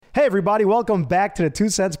Hey, everybody. Welcome back to the 2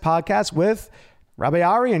 Cents Podcast with Rabbi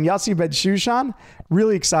Ari and Yossi Ben Shushan.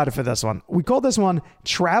 Really excited for this one. We call this one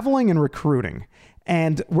Traveling and Recruiting.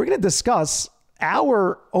 And we're going to discuss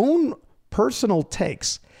our own personal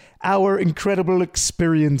takes, our incredible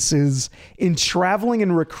experiences in traveling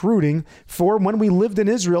and recruiting for when we lived in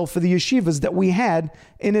Israel for the yeshivas that we had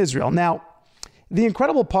in Israel. Now, the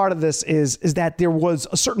incredible part of this is that there was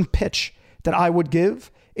a certain pitch that I would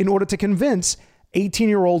give in order to convince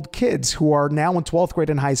 18-year-old kids who are now in 12th grade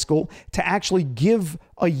in high school to actually give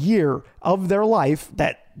a year of their life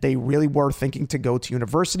that they really were thinking to go to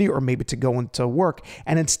university or maybe to go into work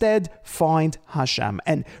and instead find Hashem.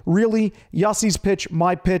 And really, Yossi's pitch,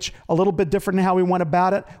 my pitch, a little bit different in how we went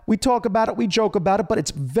about it. We talk about it, we joke about it, but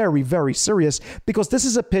it's very, very serious because this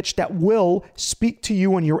is a pitch that will speak to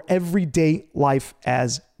you in your everyday life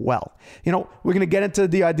as well. You know, we're going to get into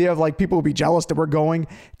the idea of like people will be jealous that we're going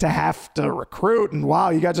to have to recruit and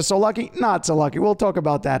wow, you guys are so lucky. Not so lucky. We'll talk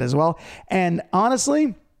about that as well. And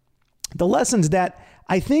honestly, the lessons that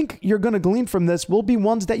I think you're going to glean from this will be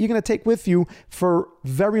ones that you're going to take with you for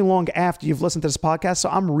very long after you've listened to this podcast. So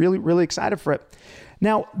I'm really, really excited for it.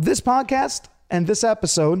 Now, this podcast and this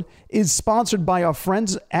episode is sponsored by our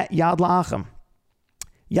friends at Yad La'Achim.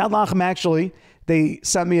 Yad La'Achim, actually, they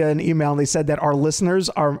sent me an email and they said that our listeners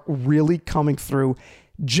are really coming through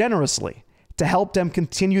generously to help them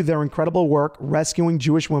continue their incredible work rescuing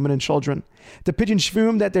Jewish women and children. The Pidyon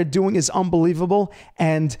Shvuyim that they're doing is unbelievable.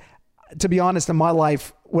 And to be honest, in my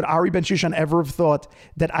life, would Ari Ben Shushan ever have thought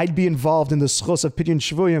that I'd be involved in the schus of Pidyon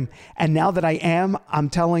Shvuyim? And now that I am, I'm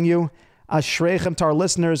telling you, Ashreichem to our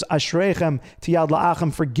listeners, Ashreichem to Yad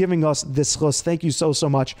La'Achim for giving us this schus. Thank you so, so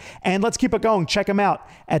much. And let's keep it going. Check them out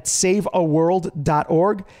at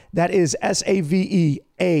saveaworld.org. That is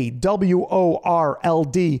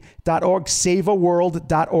SAVEAWORLD.org,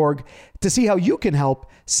 saveaworld.org, to see how you can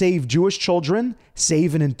help save Jewish children,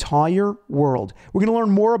 save an entire world. We're going to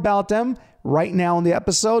learn more about them right now in the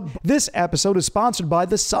episode. This episode is sponsored by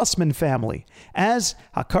the Sussman family as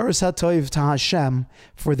Hakaras HaTov to Hashem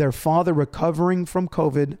for their father recovering from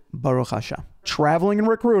COVID, Baruch Hashem. Traveling and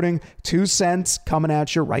recruiting, 2 cents coming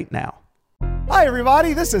at you right now. Hi,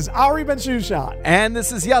 everybody. This is Ari Ben Shushan. And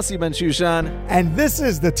this is Yossi Ben Shushan. And this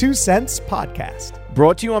is the 2 Cents Podcast.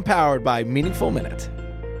 Brought to you and powered by Meaningful Minute.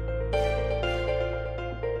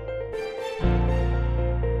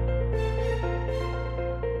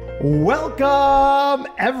 Welcome,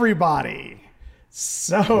 everybody.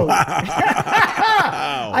 So,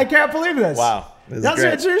 I can't believe this. Wow. That's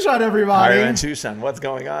Ben Shushan, everybody. Ari Ben Shushan, what's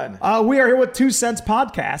going on? We are here with 2 Cents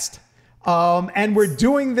Podcast. And we're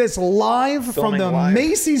doing this live from the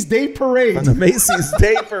Macy's Day Parade. From the Macy's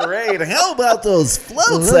Day Parade. How about those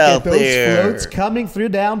floats Look out at those there? floats coming through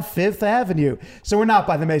down Fifth Avenue. So we're not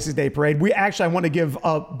by the Macy's Day Parade. I want to give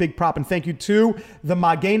a big prop and thank you to the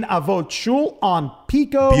Magen Avot Shul on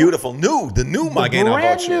Pico. Beautiful. The new Magen Avot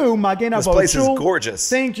brand Shul. new Magen Avot Shul. This place is gorgeous.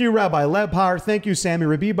 Thank you, Rabbi Lebhar. Thank you, Sammy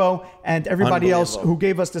Rabibo, and everybody else who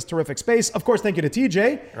gave us this terrific space. Of course, thank you to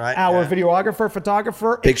TJ, our videographer,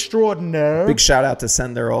 photographer extraordinaire. Big shout out to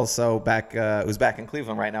Sender also back, who's back in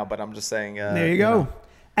Cleveland right now, but I'm just saying. There you go.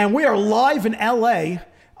 And we are live in LA.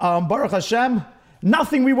 Baruch Hashem.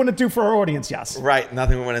 Nothing we want to do for our audience, yes. Right,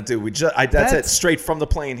 nothing we want to do. That's it, straight from the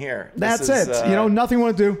plane here. That's it. Nothing we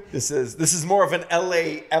want to do. This is more of an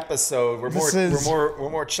LA episode. We're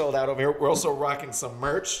more chilled out over here. We're also rocking some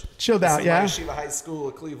merch. Chilled out, yeah. Yeshiva High School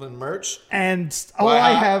of Cleveland merch. And all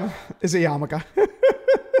I have is a yarmulke.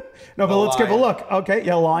 No, but let's give a look. Okay,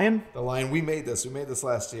 yeah, lion. The lion. We made this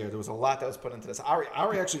last year. There was a lot that was put into this. Ari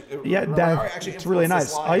actually. Yeah, it's really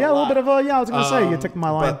nice. Oh yeah, a little bit of a. Yeah, I was gonna say you took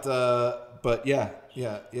my line. But yeah,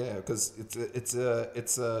 because it's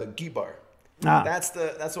a gibar.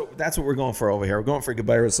 That's what we're going for over here. We're going for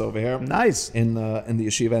gibaris over here. Nice in the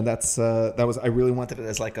yeshiva, and I really wanted it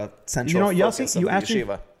as like a central focus of the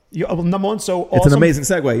yeshiva. Number one, so awesome. It's an amazing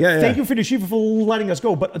segue. Yeah. Thank you for the yeshiva for letting us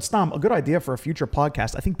go. But Stam, a good idea for a future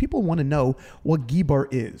podcast. I think people want to know what gibar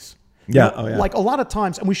is. Yeah. Like a lot of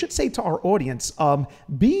times, and we should say to our audience,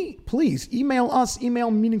 please email us,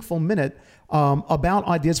 email Meaningful Minute about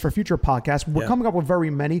ideas for future podcasts. We're coming up with very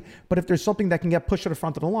many, but if there's something that can get pushed to the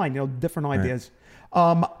front of the line, different ideas.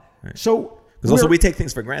 So because also we take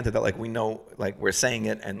things for granted that like we know, like we're saying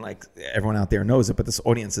it and like everyone out there knows it, but this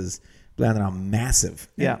audience is massive.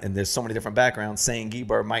 And there's so many different backgrounds. Saying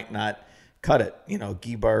gibar might not cut it.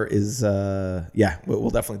 Gibar is, we'll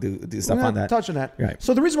definitely do stuff on that. Touch on that. Right.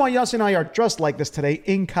 So the reason why Yossi and I are dressed like this today,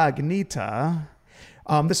 incognita,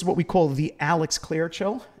 This is what we call the Alex Clear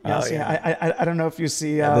Show. I don't know if you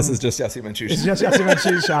see. This is just Yossi Ben Shushan. It's just Yossi Ben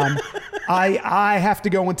Shushan. I have to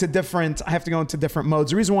go into different.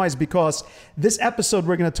 Modes. The reason why is because this episode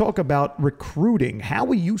we're going to talk about recruiting, how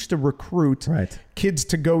we used to recruit kids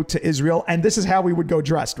to go to Israel, and this is how we would go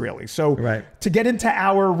dressed, really. So to get into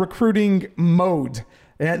our recruiting mode,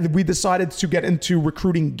 we decided to get into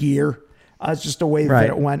recruiting gear. It's just the way that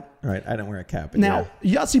it went. Right. I didn't wear a cap. Now,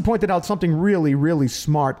 Yossi pointed out something really, really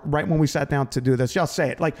smart right when we sat down to do this. Just say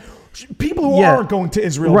it. Like, people who aren't going to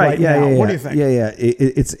Israel now, what do you think?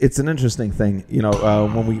 It's an interesting thing,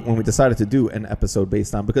 when we decided to do an episode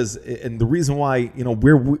based on, because, and the reason why,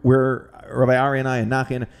 we're Rabbi Ari and I and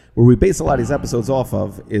Nachin, where we base a lot of these episodes off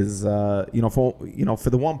of is, for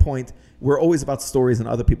the one point, we're always about stories and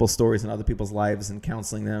other people's stories and other people's lives and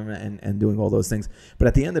counseling them and doing all those things. But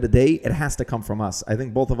at the end of the day, it has to come from us. I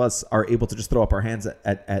think both of us are able to just throw up our hands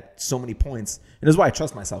at so many points. And this is why I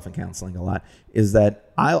trust myself in counseling a lot, is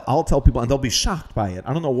that I'll tell people and they'll be shocked by it.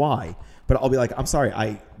 I don't know why, but I'll be like, I'm sorry,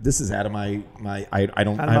 this is out of I have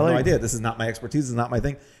no idea. This is not my expertise. This is not my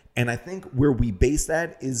thing. And I think where we base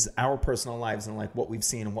that is our personal lives and like what we've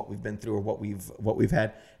seen and what we've been through or what we've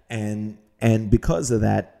had. And because of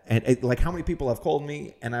that, like how many people have called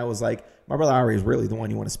me and I was like, my brother Ari is really the one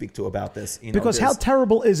you want to speak to about this. Because how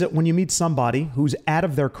terrible is it when you meet somebody who's out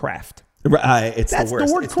of their craft? It's That's the worst.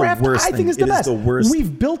 The word craft, I think, is the best.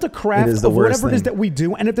 We've built a craft of whatever it is that we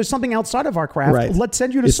do, and if there's something outside of our craft, let's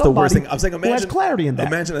send you to somebody who has clarity in that.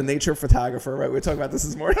 Imagine a nature photographer, right? We were talking about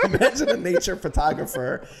this morning. Imagine a nature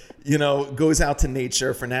photographer, goes out to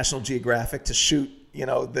nature for National Geographic to shoot,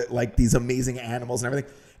 like these amazing animals and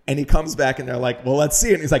everything, and he comes back and they're like, well, let's see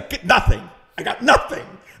it. And he's like, get nothing. I got nothing.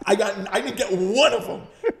 I didn't get one of them.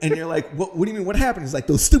 And you're like, what do you mean? What happened? He's like,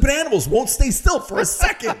 those stupid animals won't stay still for a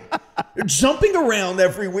second. They're jumping around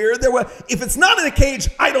everywhere. If it's not in a cage,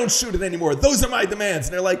 I don't shoot it anymore. Those are my demands.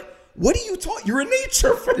 And they're like, what are you talking? You're a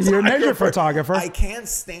nature photographer. You're a nature photographer. I can't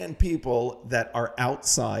stand people that are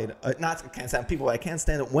outside. I can't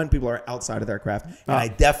stand it when people are outside of their craft. And I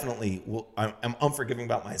definitely I'm unforgiving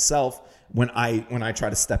about myself when I try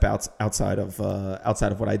to step outside of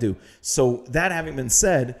what I do. So that having been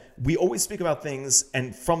said, we always speak about things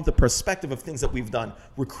and from the perspective of things that we've done.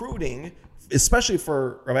 Recruiting, especially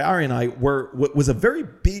for Rabbi Ari and I, was a very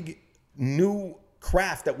big new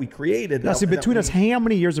craft that we created. Now, see, between us, how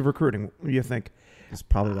many years of recruiting do you think? It's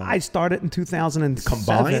probably I started in 2007.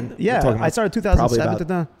 Combined? Yeah, I started 2007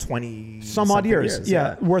 to 20 some odd years.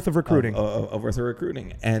 Yeah, worth of recruiting. Worth of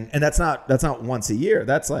recruiting, and that's not once a year.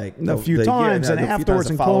 That's like a few times and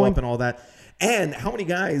afterwards and follow up and all that. And how many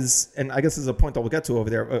guys? And I guess this is a point that we'll get to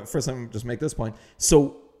over there. First, let me just make this point.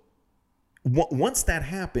 So once that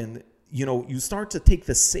happened, you start to take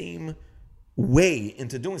the same way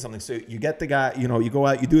into doing something. So you get the guy, you go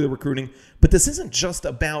out, you do the recruiting, but this isn't just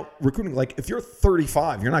about recruiting. Like if you're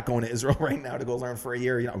 35, you're not going to Israel right now to go learn for a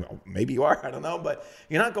year. Maybe you are, I don't know, but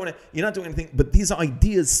you're not doing anything. But these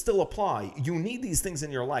ideas still apply. You need these things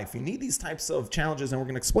in your life. You need these types of challenges, and we're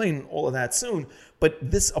going to explain all of that soon. But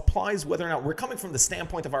this applies whether or not we're coming from the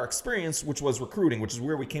standpoint of our experience, which was recruiting, which is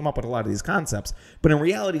where we came up with a lot of these concepts. But in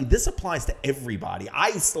reality, this applies to everybody.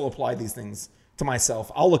 I still apply these things to myself.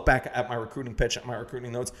 I'll look back at my recruiting pitch, at my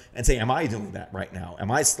recruiting notes, and say, am I doing that right now? Am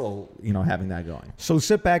I still, having that going? So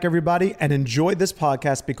sit back, everybody, and enjoy this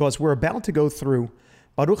podcast because we're about to go through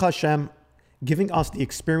Baruch Hashem giving us the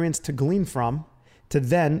experience to glean from, to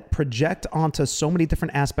then project onto so many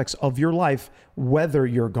different aspects of your life, whether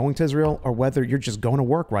you're going to Israel or whether you're just going to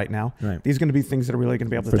work right now. Right. These are going to be things that are really going to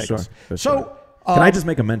be able to take us. So, can I just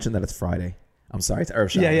make a mention that it's Friday? I'm sorry, it's Erev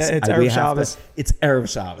Shabbos. Yeah, it's Erev Shabbos. It's Erev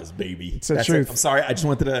Shabbos, baby. It's the truth. I'm sorry, I just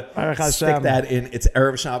wanted to stick that in. It's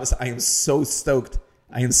Erev Shabbos. I am so stoked.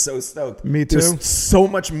 Me too. There's so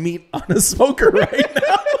much meat on a smoker right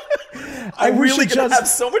now. I'm really going to have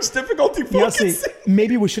so much difficulty focusing.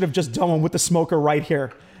 Maybe we should have just done one with the smoker right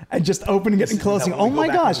here. And just opening it and closing. Oh my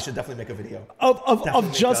gosh! We should definitely make a video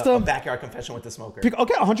of just a backyard confession with the smoker. Okay,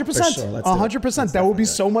 100%. 100%. That would be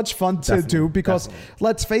so much fun to do because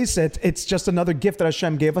let's face it, it's just another gift that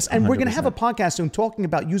Hashem gave us, and 100%. We're going to have a podcast soon talking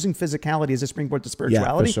about using physicality as a springboard to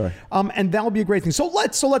spirituality. Yeah, for sure. And that will be a great thing. So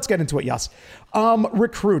let's get into it. Yes,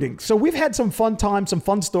 recruiting. So we've had some fun times, some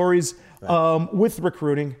fun stories with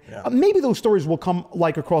recruiting. Yeah. Maybe those stories will come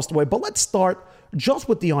like across the way, but let's start just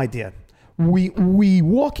with the idea. We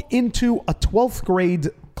walk into a 12th grade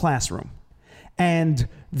classroom, and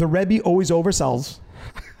the Rebbe always oversells.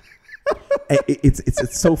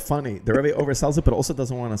 It's so funny. The Rebbe oversells it, but also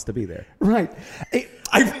doesn't want us to be there. Right.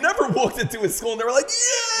 I've never walked into a school and they were like,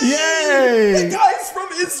 Yay! The guys from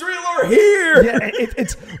Israel are here. Yeah,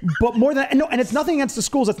 but more than no, and it's nothing against the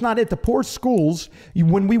schools. That's not it. The poor schools,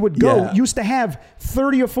 when we would go, used to have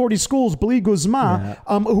 30 or 40 schools, Bli Guzma,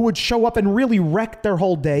 who would show up and really wreck their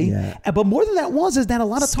whole day. Yeah. But more than that is that a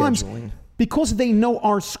lot of times, because they know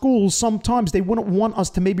our schools, sometimes they wouldn't want us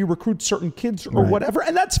to maybe recruit certain kids or whatever.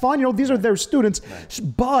 And that's fine. These are their students.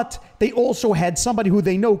 But they also had somebody who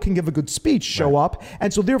they know can give a good speech show up.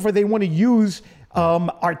 And so therefore they want to use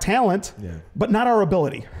our talent, but not our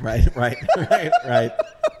ability. Right.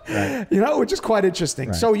 Which is quite interesting.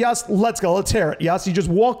 Right. So Yas, let's go. Let's hear it. Yas, he just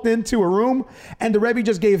walked into a room and the Rebbe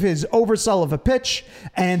just gave his oversell of a pitch.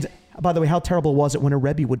 And by the way, how terrible was it when a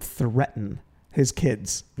Rebbe would threaten his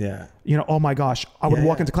kids? Yeah. Oh my gosh. I would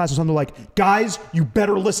walk into class with something like, guys, you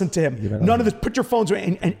better listen to him. None of this, put your phones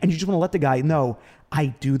away. And you just want to let the guy know, I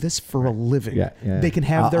do this for a living. Yeah. They can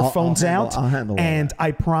have their phones out. I'll handle and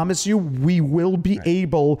I promise you, we will be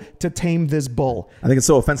able to tame this bull. I think it's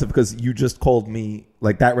so offensive because you just called me,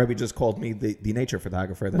 like that Rebbe just called me the nature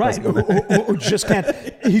photographer. That who just can't.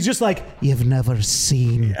 He's just like, you've never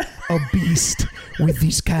seen a beast with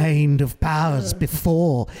these kind of powers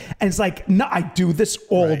before. And it's like, no, I do this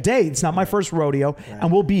all day. It's not my first rodeo. And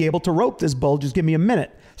we'll be able to rope this bull. Just give me a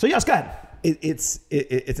minute. So yes, go ahead. It's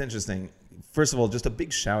interesting. First of all, just a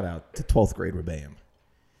big shout out to 12th grade Rebbeim.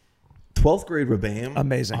 12th grade Rebbeim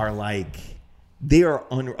amazing. Are like, they are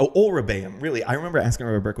all Rebbeim, really. I remember asking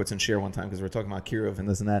Rabbi Berkowitz and Shir one time because we were talking about Kiruv and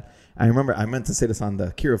this and that. I meant to say this on the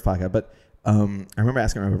Kiruv podcast, but I remember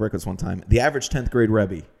asking Rabbi Berkowitz one time, the average 10th grade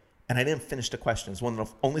Rebbe, and I didn't finish the question. It's one of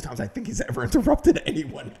the only times I think he's ever interrupted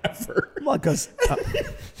anyone ever. Well, because...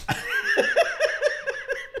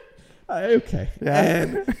 Okay. Yeah.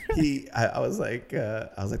 And I was like, the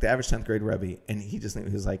average 10th grade Rebbe, and he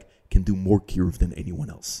was like, can do more kiruv than anyone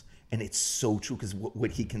else. And it's so true because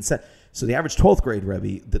what he can say. So the average 12th grade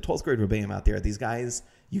Rebbe, the 12th grade Rebbeim out there, these guys,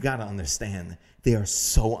 you got to understand, they are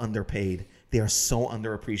so underpaid. They are so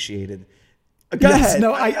underappreciated. Go ahead.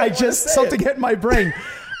 No, I just, something hit my brain.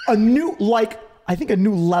 I think a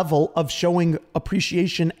new level of showing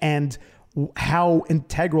appreciation and how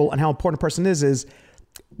integral and how important a person is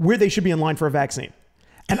where they should be in line for a vaccine.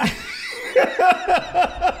 And I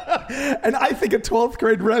think a 12th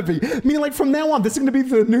grade Rebbe, meaning like from now on, this is going to be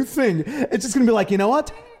the new thing. It's just going to be like, you know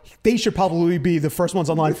what? They should probably be the first ones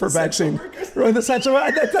online for a vaccine. Right, that's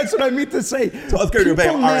what I mean to say. 12th grade Rebbe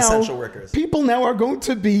are essential workers. People now are going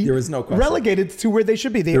to be relegated to where they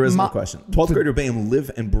should be. There is no question. 12th grade Rebbe live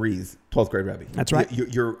and breathe 12th grade Rebbe. That's right.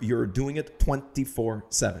 You're doing it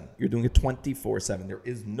 24/7. You're doing it 24/7. There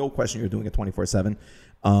is no question you're doing it 24/7.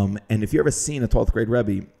 And if you ever seen a 12th grade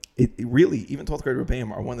Rebbe, it really, even 12th grade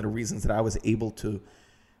Rebbeim are one of the reasons that I was able to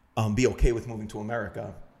be okay with moving to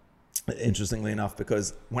America, interestingly enough,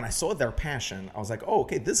 because when I saw their passion, I was like, oh,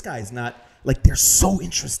 okay, this guy's not, like, they're so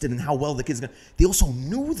interested in how well the kid's going to, they also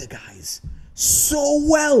knew the guys so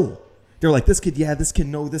well. They're like, this kid, this kid,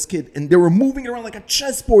 no, this kid. And they were moving it around like a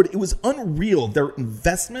chessboard. It was unreal. Their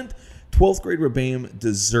investment, 12th grade Rebbeim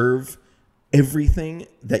deserve everything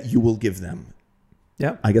that you will give them.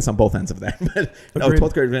 Yeah, I guess on both ends of that. But no,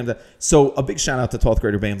 12th grade Rebbeim. So a big shout out to 12th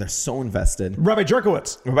grade Rebbeim. They're so invested. Rabbi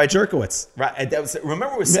Jerkowitz. Right.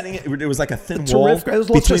 Remember we were sitting. There was like a thin terrific wall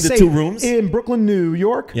between the two rooms in Brooklyn, New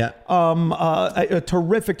York. Yeah. A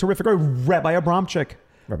terrific Rabbi Abramchik.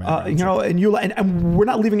 And we're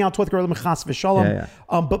not leaving out 12th grade Rebbeim chas v'shalom.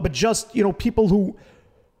 Yeah. But just people who,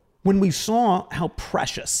 when we saw how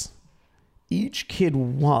precious each kid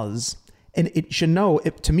was. And it should know,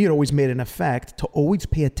 to me, it always made an effect to always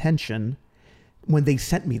pay attention when they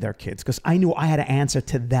sent me their kids, because I knew I had to answer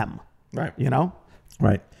to them. Right.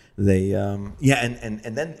 Right. They, and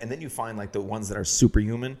then you find like the ones that are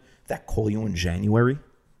superhuman that call you in January.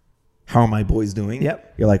 How are my boys doing?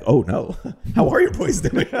 Yep. You're like, oh no, how are your boys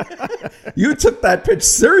doing? You took that pitch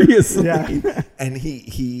seriously. Yeah. And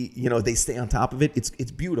he, they stay on top of it.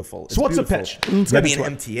 It's beautiful. So what's the pitch? Maybe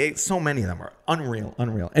an MTA. So many of them are unreal.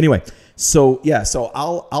 Anyway, so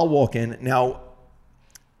I'll walk in. Now,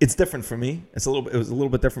 it's different for me. It was a little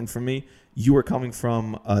bit different for me. You were coming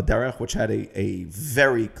from Derech, which had a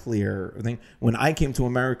very clear thing. When I came to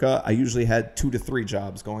America, I usually had 2 to 3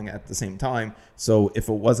 jobs going at the same time. So if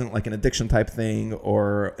it wasn't like an addiction type thing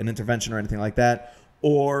or an intervention or anything like that,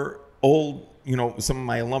 or some of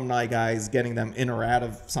my alumni guys, getting them in or out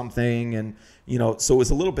of something, and so it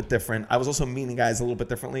was a little bit different. I was also meeting guys a little bit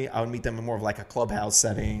differently. I would meet them in more of like a clubhouse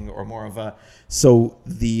setting or more of a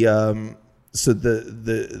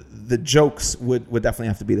the jokes would definitely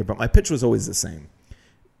have to be there, but my pitch was always the same.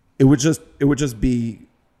 It would just be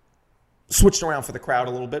switched around for the crowd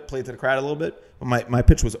a little bit, played to the crowd a little bit. But my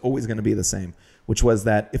pitch was always going to be the same, which was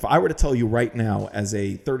that if I were to tell you right now as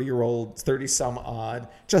a 30-year-old, 30 some odd,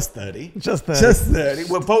 just 30,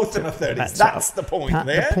 we're both in the 30s. That's the point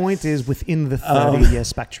there. The point is within the 30-year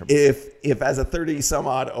spectrum. If as a 30 some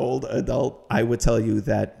odd old adult, I would tell you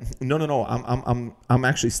that no, I'm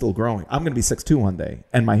actually still growing. I'm going to be 6'2" one day,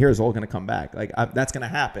 and my hair is all going to come back. Like that's going to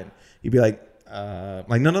happen. You'd be like no.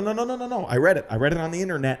 I read it on the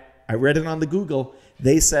internet. I read it on the Google.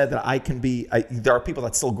 They said that I can be. There are people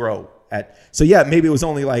that still grow at. So yeah, maybe it was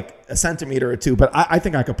only like a centimeter or two, but I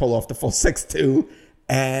think I could pull off the full 6'2",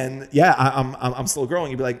 and yeah, I'm still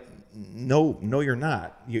growing. You'd be like, no, you're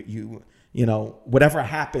not. You know, whatever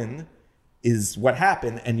happened is what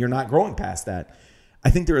happened, and you're not growing past that. I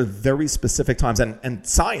think there are very specific times, and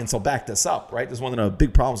science will back this up, right? There's one of the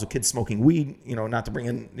big problems with kids smoking weed, you know, not to bring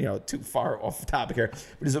in, you know, too far off the topic here,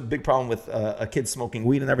 but there's a big problem with a kid smoking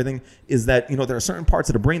weed and everything is that, you know, there are certain parts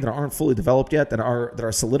of the brain that aren't fully developed yet, that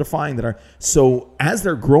are solidifying, so as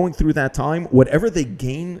they're growing through that time, whatever they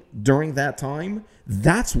gain during that time,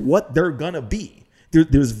 that's what they're going to be.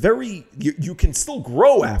 You can still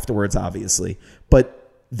grow afterwards, obviously,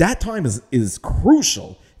 but that time is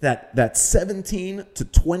crucial. That 17 to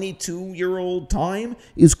 22-year-old time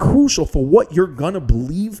is crucial for what you're going to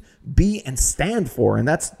believe, be, and stand for. And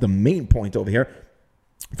that's the main point over here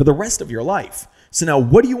for the rest of your life. So now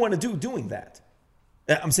what do you want to do doing that?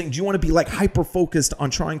 I'm saying, do you want to be like hyper-focused on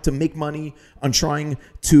trying to make money, on trying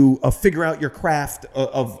to figure out your craft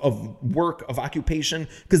of work, of occupation?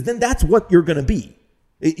 Because then that's what you're going to be.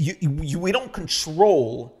 We don't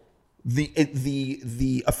control the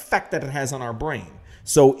effect that it has on our brain.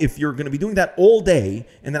 So if you're going to be doing that all day,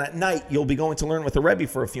 and then at night you'll be going to learn with a Rebbe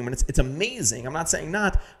for a few minutes, it's amazing. I'm not saying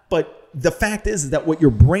not, but the fact is that what your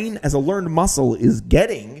brain as a learned muscle is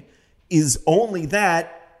getting is only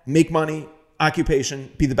that: make money,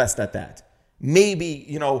 occupation, be the best at that. Maybe,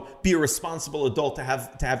 you know, be a responsible adult to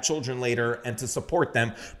have children later and to support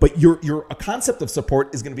them. But your concept of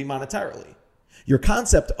support is going to be monetarily. Your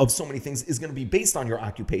concept of so many things is going to be based on your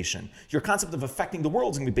occupation. Your concept of affecting the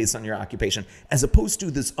world is going to be based on your occupation, as opposed to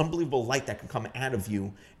this unbelievable light that can come out of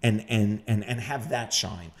you and have that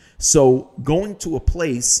shine. So going to a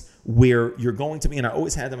place where you're going to be, and I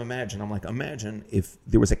always had them imagine, I'm like, imagine if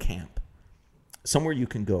there was a camp, somewhere you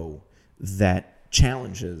can go that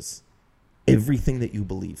challenges everything that you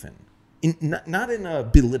believe in not in a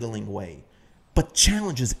belittling way, but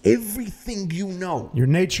challenges everything you know. Your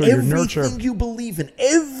nature, your nurture. Everything you believe in,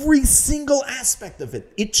 every single aspect of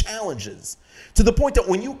it, it challenges. To the point that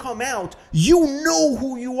when you come out, you know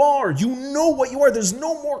who you are. You know what you are. There's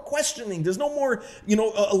no more questioning. There's no more, you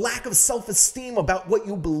know, a lack of self-esteem about what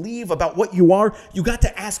you believe, about what you are. You got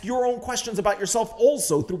to ask your own questions about yourself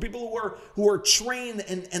also through people who are trained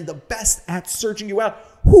and the best at searching you out.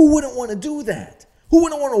 Who wouldn't want to do that? Who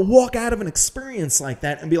wouldn't want to walk out of an experience like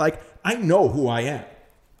that and be like, I know who I am.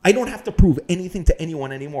 I don't have to prove anything to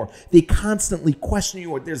anyone anymore. They constantly question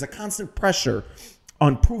you, or there's a constant pressure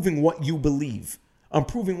on proving what you believe, on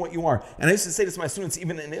proving what you are. And I used to say this to my students,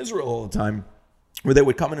 even in Israel all the time, where they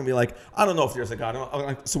would come in and be like, I don't know if there's a God. I'm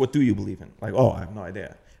like, so what do you believe in? Like, oh, I have no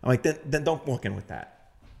idea. I'm like, then don't walk in with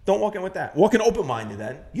that. Don't walk in with that. Walk in open-minded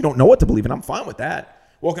then. You don't know what to believe in. I'm fine with that.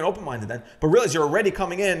 Walking open-minded then, but realize you're already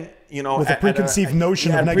coming in, you know, with a preconceived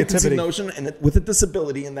notion of negativity, preconceived notion, and with a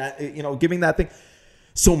disability, and that, you know, giving that thing.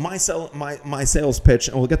 So my sales pitch,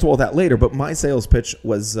 and we'll get to all that later, but my sales pitch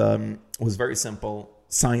was very simple.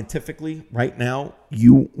 Scientifically, right now,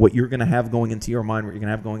 what you're going to have going into your mind, what you're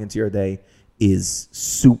going to have going into your day, is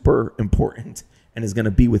super important and is going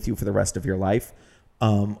to be with you for the rest of your life.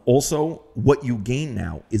 Also, what you gain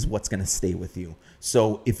now is what's going to stay with you.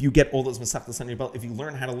 So if you get all those masechtas under your belt, if you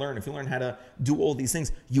learn how to learn, if you learn how to do all these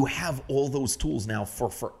things, you have all those tools now for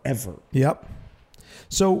forever. Yep.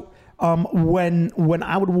 So when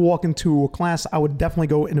I would walk into a class, I would definitely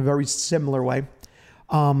go in a very similar way.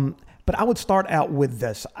 But I would start out with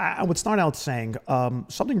this. I would start out saying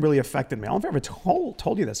something really affected me. I don't know if I ever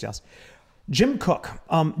told you this, yes. Jim Koch.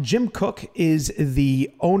 Jim Koch is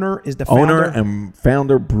the owner and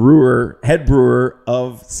founder, brewer, head brewer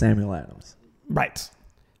of Samuel Adams. Right.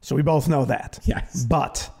 So we both know that. Yes.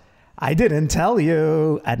 But I didn't tell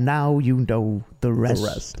you, and now you know the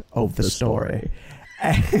rest of the story.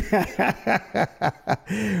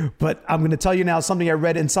 But I'm going to tell you now something I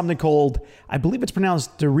read in something called, I believe it's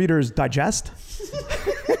pronounced the Reader's Digest.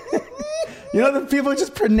 You know, the people who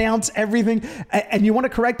just pronounce everything, and you want to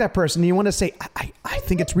correct that person. You want to say, I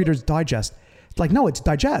think it's Reader's Digest. It's like, no, it's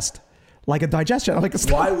Digest. like a digestion. I'm like,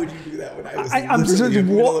 why would you do that when I was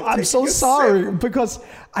I'm so sorry because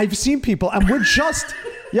I've seen people and we're just,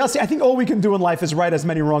 see, I think all we can do in life is right as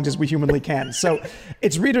many wrongs as we humanly can. So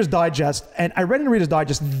it's Reader's Digest. And I read in Reader's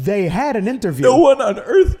Digest, they had an interview. No one on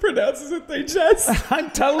earth pronounces it digest.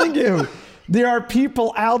 I'm telling you, there are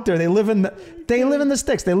people out there. They live in the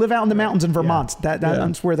sticks. They live out in the mountains in Vermont.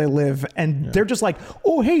 That's where they live. And they're just like,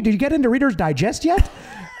 oh, hey, did you get into Reader's Digest yet?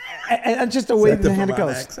 And just the way the hand it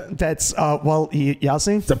goes. Accent? That's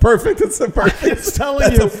Yossi. It's a perfect. It's telling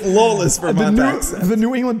that's you, a flawless Vermont accent. The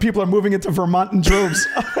New England people are moving into Vermont in droves.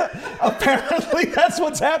 Apparently, that's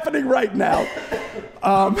what's happening right now.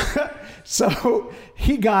 So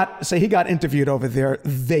he got interviewed over there.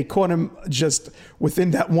 They caught him just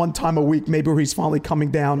within that one time a week, maybe where he's finally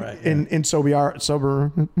coming down in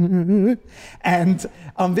sober. And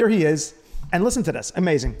there he is. And listen to this,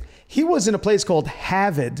 amazing. He was in a place called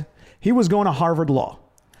Harvard. He was going to Harvard Law.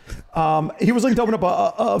 He was looking to open up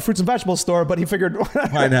a fruits and vegetable store, but he figured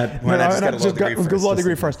why not? Why not just get a law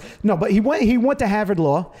degree first? No, but he went to Harvard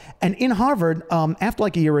Law, and in Harvard, after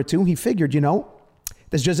like a year or two, he figured,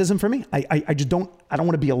 this just isn't for me. I just don't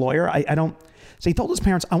want to be a lawyer. I don't. So he told his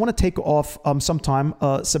parents, I want to take off some time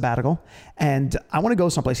sabbatical, and I want to go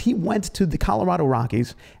someplace. He went to the Colorado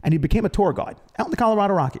Rockies, and he became a tour guide out in the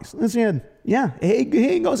Colorado Rockies.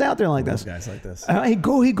 He goes out there like this. Guys like this.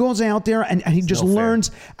 He goes out there, and he just learns.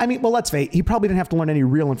 Fair. I mean, well, let's face it. He probably didn't have to learn any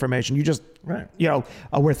real information. You just,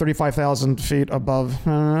 we're 35,000 feet above.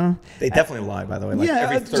 They definitely lie, by the way. Like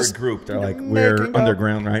every third group, they're like, we're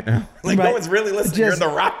underground right now. Like no one's really listening. You're in the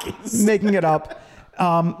Rockies. Making it up.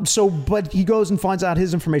 But he goes and finds out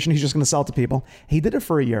his information. He's just going to sell it to people. He did it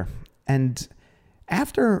for a year. And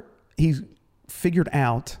after he figured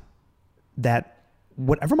out that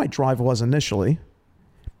whatever my drive was initially,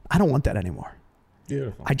 I don't want that anymore.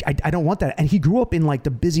 Beautiful. I don't want that. And he grew up in like the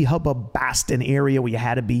busy hubbub Boston area where you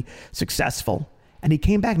had to be successful. And he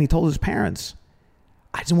came back and he told his parents,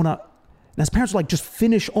 I just want to, and his parents were like, just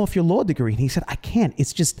finish off your law degree. And he said, I can't.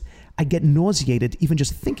 It's just, I get nauseated even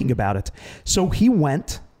just thinking about it. So he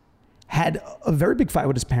went, had a very big fight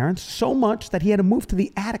with his parents, so much that he had to move to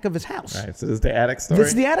the attic of his house. Right. So this is the attic story? This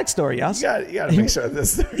is the attic story, yes. You got to make sure of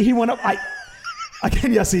this. He went up.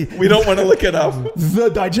 Again, Yossi. We don't want to look it up. The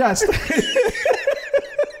Digest.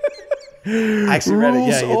 I actually read it.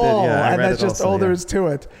 Yeah, you did. Yeah, and that's just all there is to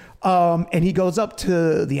it. And he goes up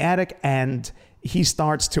to the attic and he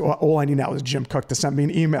starts to, all I need now is Jim Cook to send me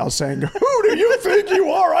an email saying, who do you think you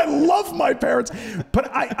are? I love my parents. But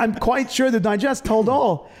I'm quite sure the Digest told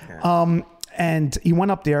all. And he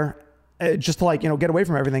went up there just to get away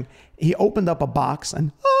from everything. He opened up a box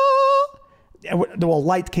and the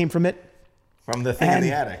light came from it. From the thing in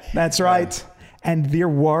the attic. That's right. And there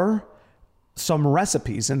were some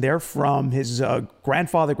recipes in there from his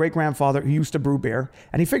great-grandfather who used to brew beer.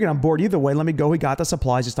 And he figured, I'm bored either way. Let me go. He got the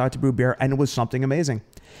supplies. He started to brew beer. And it was something amazing.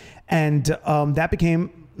 And that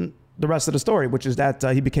became the rest of the story, which is that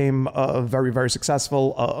he became a very, very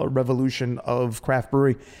successful revolution of craft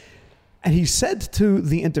brewery. And he said to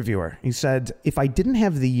the interviewer, he said, if I didn't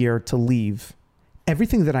have the year to leave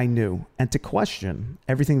everything that I knew and to question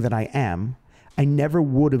everything that I am, I never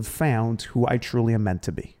would have found who I truly am meant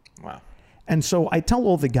to be. Wow. And so I tell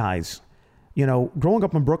all the guys, growing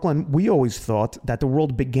up in Brooklyn, we always thought that the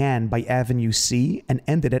world began by Avenue C and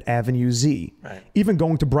ended at Avenue Z. Right. Even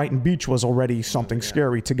going to Brighton Beach was already something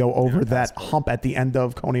scary to go over that hump at the end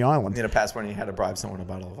of Coney Island. You need a passport and you had to bribe someone a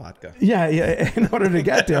bottle of vodka. Yeah, in order to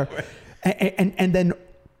get there. And then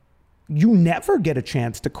you never get a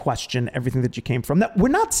chance to question everything that you came from. We're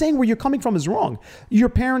not saying where you're coming from is wrong. Your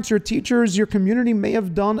parents, your teachers, your community may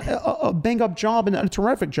have done a bang-up job and a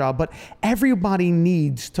terrific job, but everybody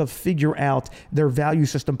needs to figure out their value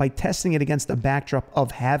system by testing it against the backdrop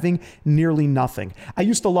of having nearly nothing. I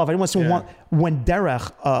used to love, I want to say when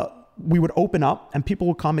Derech, we would open up and people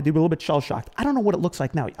would come and they were a little bit shell-shocked. I don't know what it looks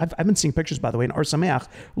like now. I've been seeing pictures, by the way, and Or Sameach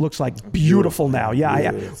looks like beautiful now.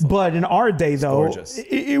 Yeah. But in our day, though,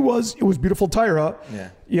 it was beautiful Tyra.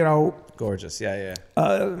 Yeah. Gorgeous. Yeah.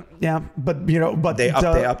 But they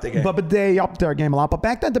upped their game. But they upped their game a lot. But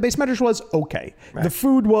back then, the base measures was okay. Right. The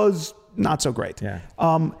food was not so great. Yeah.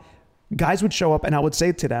 Guys would show up and I would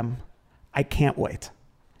say to them, I can't wait.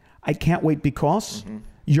 I can't wait because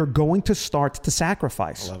you're going to start to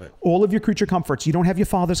sacrifice I love it. all of your creature comforts. You don't have your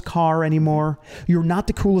father's car anymore. You're not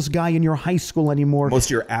the coolest guy in your high school anymore. Most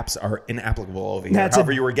of your apps are inapplicable over here. That's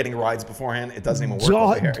However, you were getting rides beforehand, it doesn't even work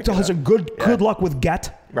over here. Does a good luck with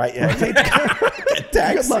Get. Right, yeah. Get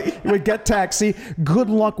taxi. Good luck with Get Taxi. Good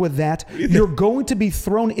luck with that. You're going to be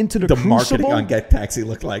thrown into the crucible. Marketing on Get Taxi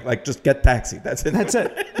looked like just Get Taxi. That's it. That's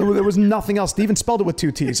it. There was nothing else. They even spelled it with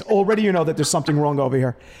 2 T's. Already you know that there's something wrong over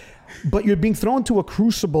here. But you're being thrown to a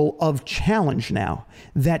crucible of challenge now.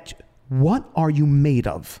 That what are you made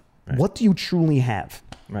of? Right. What do you truly have?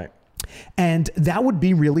 Right. And that would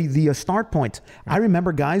be really the start point. Right. I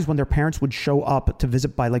remember guys when their parents would show up to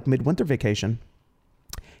visit by like midwinter vacation,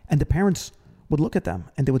 and the parents would look at them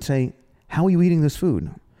and they would say, how are you eating this food?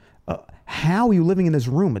 How are you living in this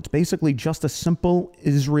room? It's basically just a simple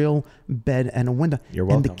Israel bed and a window. You're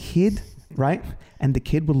welcome. And the kid, right? And the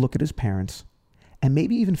kid would look at his parents and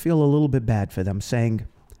maybe even feel a little bit bad for them, saying,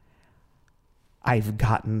 I've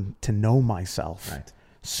gotten to know myself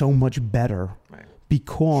so much better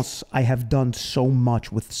because I have done so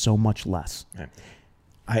much with so much less. Right.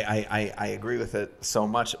 I agree with it so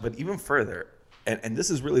much, but even further, and this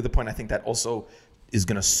is really the point I think that also is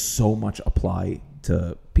going to so much apply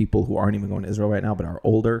to people who aren't even going to Israel right now, but are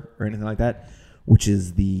older or anything like that, which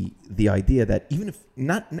is the idea that it's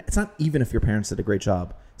not even if your parents did a great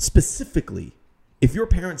job, specifically, if your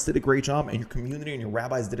parents did a great job and your community and your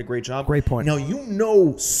rabbis did a great job. Great point. Now, you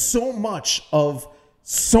know so much of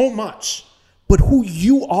so much, but who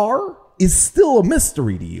you are is still a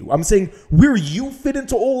mystery to you. I'm saying where you fit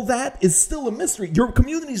into all that is still a mystery. Your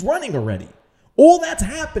community's running already. All that's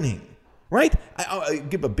happening, right? I'll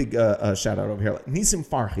give a big shout out over here. Nisim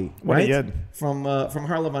Farhi, right? From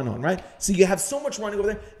Har Levanon, right? So you have so much running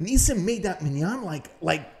over there. Nisim made that minyan like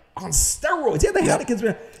on steroids. Yeah, they had kids.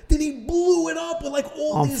 Then he blew it up with like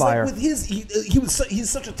all on these fire. Like with his he's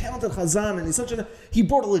such a talented chazan, and he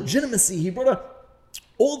brought a legitimacy. He brought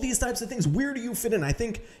all these types of things. Where do you fit in? I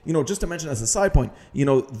think, just to mention as a side point,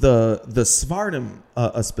 the Sephardim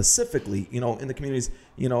specifically, in the communities,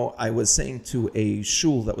 I was saying to a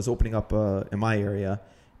shul that was opening up in my area,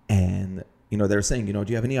 and they were saying, do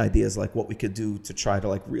you have any ideas like what we could do to try to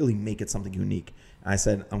like really make it something unique? And I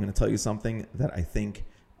said, I'm going to tell you something that I think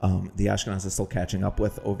the Ashkenaz is still catching up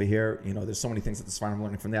with over here. There's so many things that the Sephardim are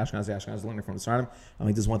learning from the Ashkenaz are learning from the Sephardim. I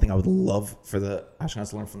mean, there's one thing I would love for the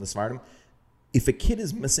Ashkenaz to learn from the Sephardim. If a kid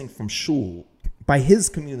is missing from shul, by his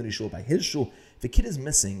community shul, by his shul, if a kid is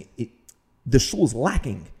missing, the shul is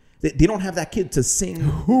lacking. They don't have that kid to sing.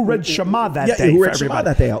 Who read Shema that day? Who read Shema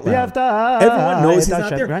that day out loud? Everyone knows he's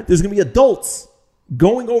not there. Right? There's going to be adults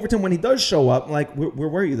going over to him when he does show up, like, where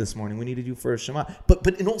were you this morning? We needed you for a Shema. But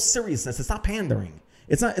in all seriousness, it's not pandering.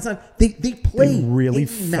 It's not. They play. They really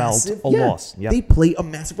felt a loss. Yep. They play a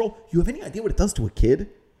massive role. You have any idea what it does to a kid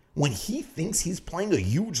when he thinks he's playing a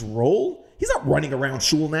huge role? He's not running around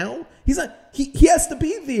shul now. He's not. He has to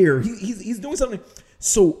be there. He's doing something.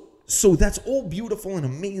 So that's all beautiful and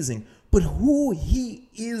amazing. But who he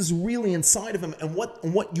is really inside of him, and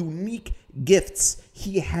what unique gifts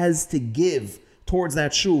he has to give towards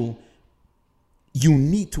that shul, you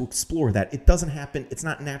need to explore that. It doesn't happen. It's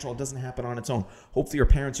not natural. It doesn't happen on its own. Hopefully your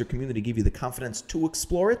parents, your community give you the confidence to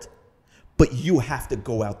explore it, but you have to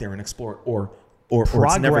go out there and explore it, or it's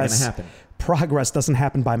never going to happen. Progress doesn't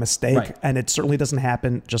happen by mistake, and it certainly doesn't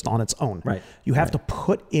happen just on its own. Right. You have to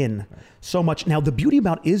put in so much. Now, the beauty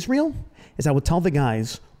about Israel is I would tell the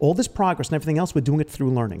guys, all this progress and everything else, we're doing it through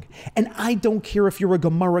learning. And I don't care if you're a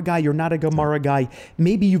Gemara guy, you're not a Gemara guy.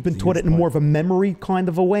 Maybe you've been taught it in more of a memory kind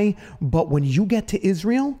of a way. But when you get to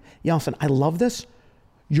Israel, Yasin, I love this.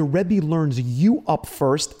 Your Rebbe learns you up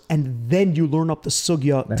first, and then you learn up the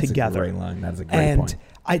sugya together. That's a great line. That's a great point.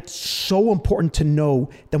 It's so important to know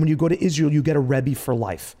that when you go to Israel, you get a Rebbe for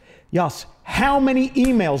life. Yas, how many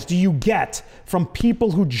emails do you get from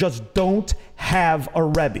people who just don't have a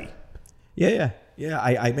Rebbe? Yeah.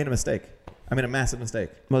 I made a mistake. I made a massive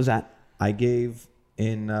mistake. What was that? I gave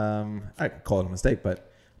in, I call it a mistake,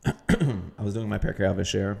 but I was doing my Perkei Avos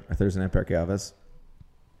share, a Thursday night Perkei Avos,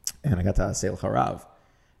 and I got to Seil Harav,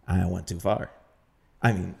 and I went too far.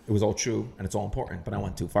 I mean, it was all true and it's all important, but I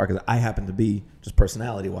went too far because I happen to be, just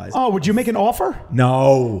personality-wise. Oh, would you make an offer?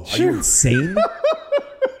 No. Are you insane?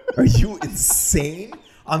 Are you insane?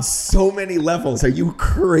 On so many levels. Are you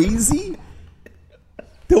crazy?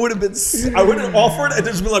 That would have been, I would have offered and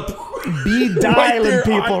just been like, be dialing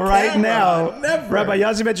people right now. Never. Rabbi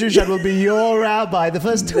Yossi Ben Shushan will be your rabbi, the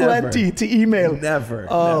first 20 to email. Never.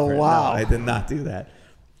 Oh, never. wow. No, I did not do that.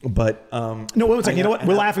 But no, one second. You know what?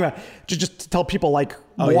 We're laughing about it. Just to tell people like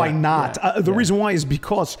why not. The reason why is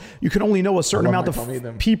because you can only know a certain amount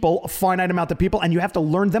of people, a finite amount of people, and you have to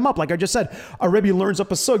learn them up. Like I just said, a Rebbe learns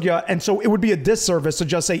up a sugya, and so it would be a disservice to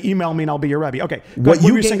just say, email me and I'll be your Rebbe. Okay. What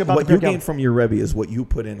you gain from your Rebbe is what you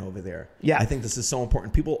put in over there. Yeah. I think this is so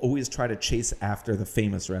important. People always try to chase after the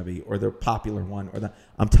famous Rebbe or the popular one.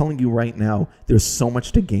 I'm telling you right now, there's so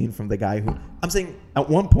much to gain from the guy who, I'm saying at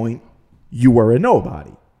one point, you were a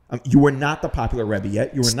nobody. You were not the popular Rebbe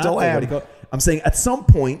yet. You were Still not the I'm saying at some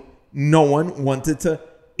point, no one wanted to.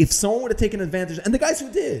 If someone would have taken advantage, and the guys who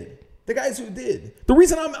did. The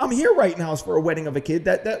reason I'm here right now is for a wedding of a kid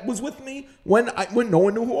that was with me when no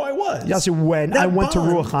one knew who I was. Yeah, so when I went to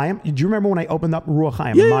Ruach Chaim, do you remember when I opened up Ruach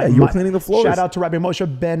Chaim? Yeah, you were cleaning the floors. Shout out to Rabbi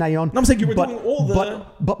Moshe Ben Ayon. No, I'm saying you were doing all the.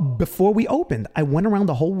 But before we opened, I went around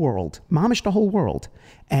the whole world, mamish the whole world,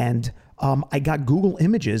 and I got Google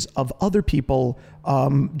images of other people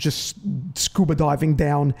just scuba diving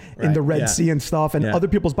down in the Red Sea and stuff, and other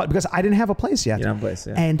people's, because I didn't have a place yet. You didn't have a place,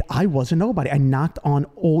 yeah. And I was a nobody. I knocked on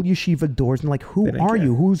all yeshiva doors and like, who are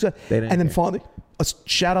you? Who's a? And then finally, a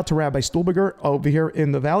shout out to Rabbi Stulberger over here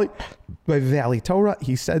in the Valley, by Valley Torah.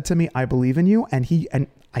 He said to me, "I believe in you," and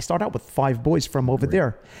I started out with 5 boys from over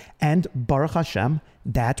there. And Baruch Hashem,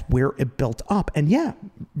 that's where it built up. And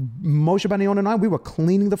Moshe Ben Ayon and I, we were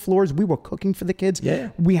cleaning the floors. We were cooking for the kids.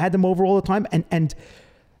 Yeah. We had them over all the time. And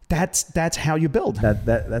that's how you build.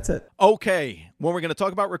 That's it. Okay. When we're going to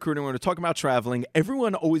talk about recruiting, we're going to talk about traveling.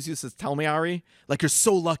 Everyone always used to tell me, Ari, like, you're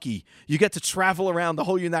so lucky. You get to travel around the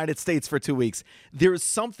whole United States for 2 weeks. There's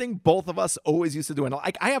something both of us always used to do. And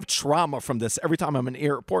like, I have trauma from this every time I'm in an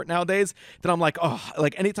airport nowadays that I'm like, oh,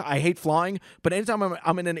 like anytime I hate flying, but anytime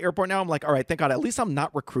I'm in an airport now, I'm like, all right, thank God, at least I'm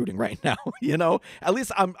not recruiting right now. At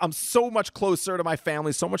least I'm so much closer to my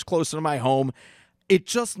family, so much closer to my home. It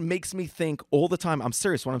just makes me think all the time. I'm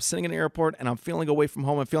serious. When I'm sitting in an airport and I'm feeling away from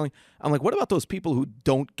home, I'm like, what about those people who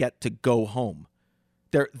don't get to go home?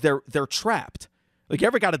 They're trapped. Like, you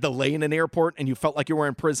ever got a delay in an airport and you felt like you were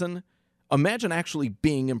in prison? Imagine actually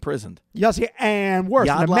being imprisoned. Yes, and worse.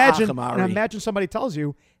 And imagine somebody tells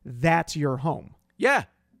you that's your home. Yeah.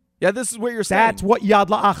 Yeah, this is where you're staying. That's what Yad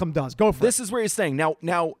La'achim does. Go for it. This is where you're staying. Now,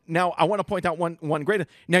 I want to point out one great.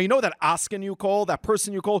 Now, you know that Oskin you call, that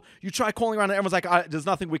person you call, you try calling around and everyone's like, there's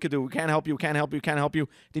nothing we could do. We can't help you, can't help you, can't help you.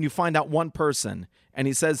 Then you find out one person, and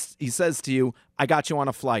he says to you, I got you on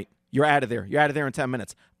a flight. You're out of there. You're out of there in 10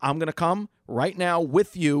 minutes. I'm going to come right now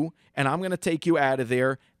with you, and I'm going to take you out of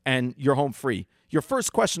there, and you're home free. Your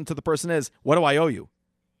first question to the person is, what do I owe you?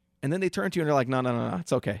 And then they turn to you, and they're like, no,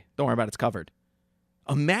 it's okay. Don't worry about it. It's covered.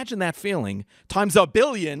 Imagine that feeling times 1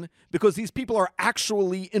 billion, because these people are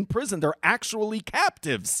actually in prison. They're actually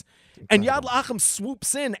captives. And Yad La'achim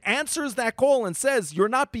swoops in, answers that call, and says, you're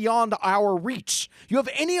not beyond our reach. You have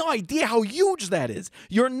any idea how huge that is?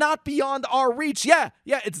 You're not beyond our reach. Yeah,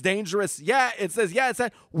 it's dangerous. Yeah, it says, it's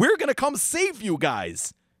that. We're going to come save you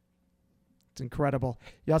guys. It's incredible.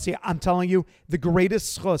 Yossi, I'm telling you, the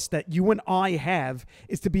greatest schus that you and I have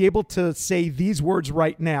is to be able to say these words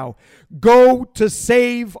right now. Go to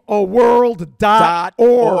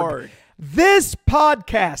saveaworld.org. This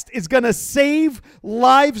podcast is going to save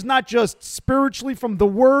lives, not just spiritually from the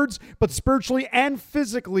words, but spiritually and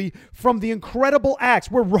physically from the incredible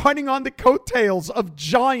acts. We're riding on the coattails of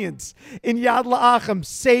giants in Yad La'achim.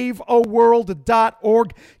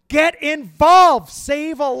 Saveaworld.org. Get involved.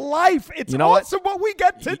 Save a life. It's awesome what we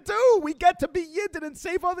get to do. We get to be Yidden and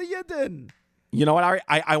save other Yidden. You know what, Ari?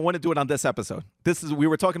 I want to do it on this episode. We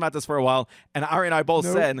were talking about this for a while, and Ari and I both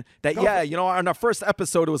said that, on our first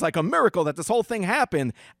episode, it was like a miracle that this whole thing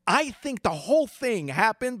happened. I think the whole thing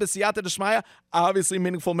happened, b'siyata d'shmaya. Obviously,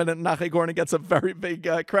 Meaningful Minute, Nachai Gorney gets a very big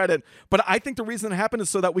credit. But I think the reason it happened is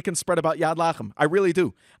so that we can spread about Yad La'achim. I really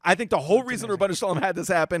do. I think the whole reason Ribbono Shel Olam had this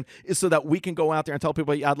happen is so that we can go out there and tell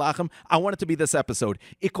people about Yad La'achim. I want it to be this episode.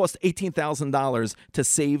 It cost $18,000 to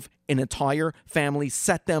save an entire family,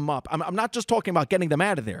 set them up. I'm not just talking about getting them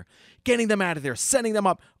out of there, setting them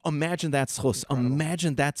up. Imagine that schus.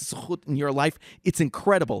 Imagine that schut in your life. It's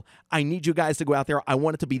incredible. I need you guys to go out there. I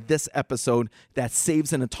want it to be this episode that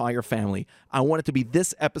saves an entire family. I want it to be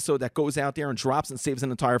this episode that goes out there and drops and saves an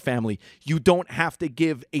entire family. You don't have to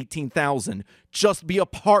give $18,000. Just be a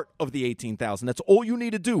part of the $18,000. That's all you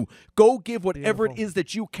need to do. Go give whatever it is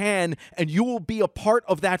that you can, and you will be a part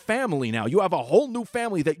of that family now. You have a whole new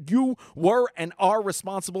family that you were and are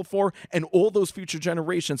responsible for, and all those future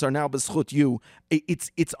generations are now b'schut you. It's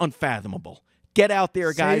unfathomable. Get out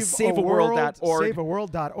there, guys. Saveaworld.org.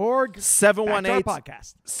 Saveaworld.org.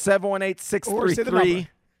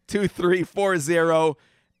 718-633-2340.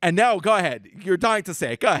 And now, go ahead. You're dying to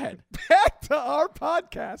say it. Go ahead. Back to our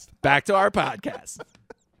podcast. Back to our podcast.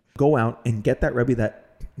 Go out and get that Rebbe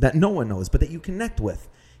that no one knows, but that you connect with.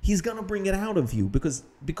 He's going to bring it out of you because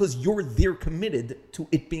you're there committed to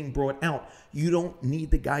it being brought out. You don't need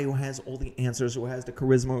the guy who has all the answers, who has the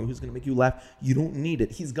charisma, who's going to make you laugh. You don't need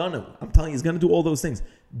it. He's going to. I'm telling you, he's going to do all those things.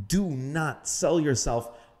 Do not sell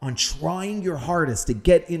yourself on trying your hardest to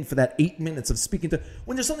get in for that 8 minutes of speaking to,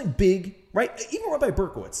 when there's something big, right? Even Rabbi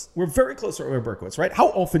Berkowitz. We're very close to Rabbi Berkowitz, right? How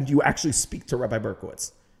often do you actually speak to Rabbi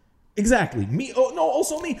Berkowitz? Exactly. Me. Oh no.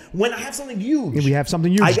 Also me. When I have something huge, If we have something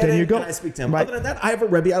huge, I get then in you go. and I speak to him. Right. Other than that, I have a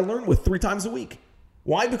Rebbe I learn with 3 times a week.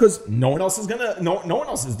 Why? Because no one else is no one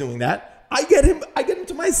else is doing that. I get him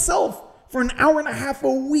to myself for an hour and a half a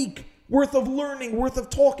week worth of learning, worth of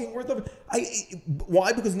talking,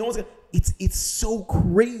 why? Because no one's gonna. It's so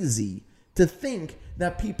crazy to think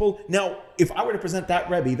that people. Now, if I were to present that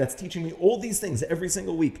Rebbe that's teaching me all these things every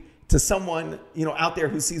single week to someone out there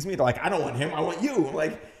who sees me, they're like, I don't want him, I want you. I'm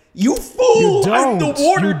like, you fool! You don't. I'm the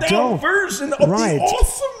watered down version of the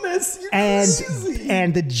awesomeness. You're crazy.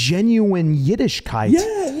 And the genuine Yiddishkeit.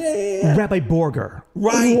 Yeah. Rabbi Borger.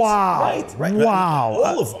 Right. Wow. Right. Wow.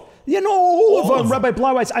 All of them. All of them. them. Rabbi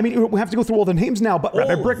Blauweiss. I mean, we have to go through all the names now, but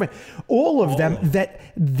Rabbi Brickman. All of them that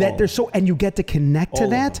they're so, and you get to connect to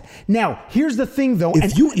that. Now, here's the thing, though.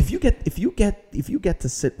 If you get to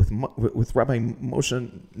sit with Rabbi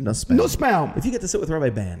Moshe Nussbaum, if you get to sit with Rabbi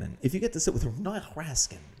Bannon, if you get to sit with Noach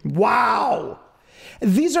Raskin, wow,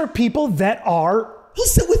 these are people that are. He'll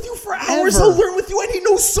sit with you for hours. He'll learn with you, and he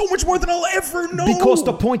knows so much more than I'll ever know. Because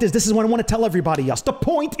the point is, this is what I want to tell everybody else. The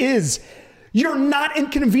point is, you're not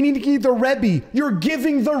inconveniencing the Rebbe. You're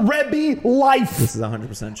giving the Rebbe life. This is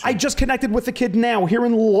 100% true. I just connected with a kid now here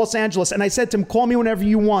in Los Angeles, and I said to him, call me whenever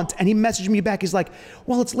you want. And he messaged me back. He's like,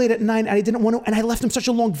 well, it's late at night, and I didn't want to. And I left him such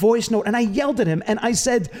a long voice note, and I yelled at him, and I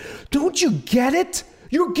said, don't you get it?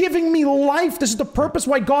 You're giving me life. This is the purpose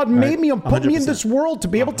why God made me and put me in this world, to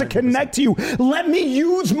be able to connect to you. Let me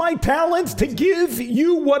use my talents to give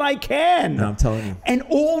you what I can. No, I'm telling you. And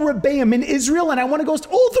all Rebbeim in Israel, and I want to go to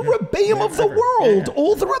all the Rebbeim of the world,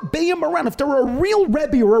 all the Rebbeim around. If they're a real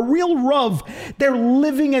Rebbe or a real Rav, they're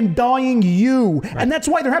living and dying you. Right. And that's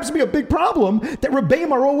why there happens to be a big problem that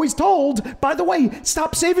Rebbeim are always told, by the way,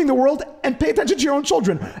 stop saving the world and pay attention to your own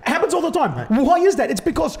children. It happens all the time. Right. Why is that? It's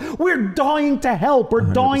because we're dying to help. We're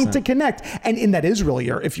 100%. Dying to connect. And in that Israel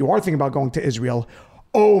year, if you are thinking about going to Israel,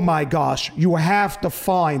 oh my gosh, you have to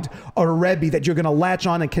find a Rebbe that you're going to latch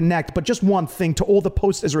on and connect. But just one thing to all the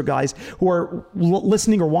post-Israel guys who are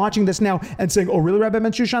listening or watching this now and saying, oh, really, Rabbi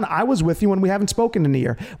Ben Shushan? I was with you and we haven't spoken in a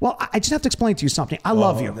year. Well, I just have to explain to you something. I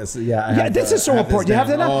love you. This is so important. You have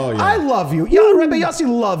that now? Oh, yeah. I love you. Yeah, Rabbi Yossi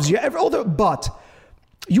loves you. But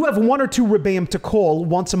you have 1 or 2 Rebbeim to call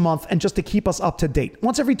once a month and just to keep us up to date.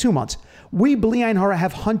 Once every 2 months. We, B'li Ayin Hara,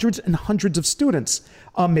 have hundreds and hundreds of students,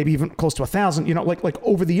 maybe even close to 1,000, like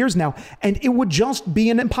over the years now. And it would just be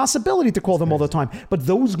an impossibility to call them all the time. But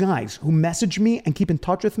those guys who message me and keep in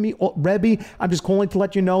touch with me, Rebbe, I'm just calling to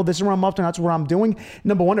let you know this is where I'm up to, that's what I'm doing.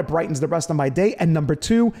 Number 1, it brightens the rest of my day. And number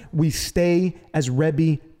 2, we stay as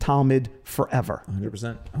Rebbe Talmud forever.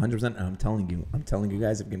 100%. 100%. And I'm telling you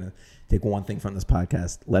guys, if you're going to take one thing from this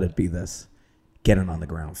podcast, let it be this. Get it on the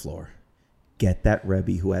ground floor. Get that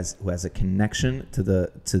Rebbe who has a connection to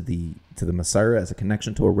the Messiah, has a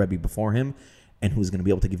connection to a Rebbe before him, and who's going to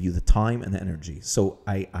be able to give you the time and the energy. So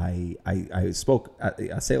I spoke at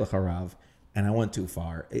Aseh Harav, and I went too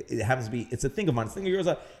far. It happens to be, it's a thing of mine. It's a thing of yours.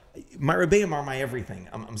 My Rebbeim are my everything.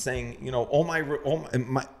 I'm saying, all my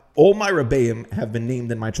Rebbeim have been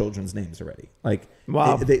named in my children's names already. Like,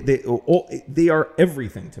 wow, they are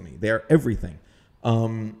everything to me. They are everything.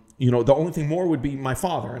 The only thing more would be my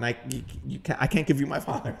father, and I can't give you my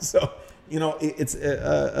father. So, it's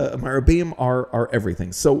my Rebbeim are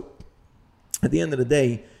everything. So, at the end of the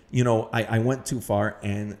day, I went too far,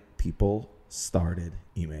 and people started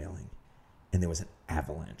emailing, and there was an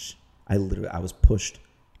avalanche. I was pushed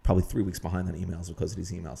probably 3 weeks behind on emails because of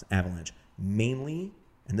these emails. Avalanche, mainly,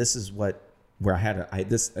 and this is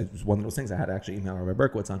this was one of those things I had to actually email Rabbi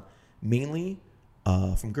Berkowitz on, mainly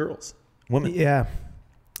from girls, women. Yeah.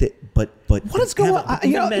 But what is going on?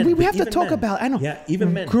 We have to talk about. I know. Yeah,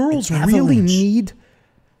 even men. Girls really need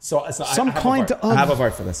some kind of. I have a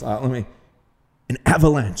word for this. An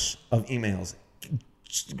avalanche of emails,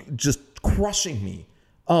 just crushing me.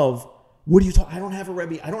 Of what are you talking? I don't have a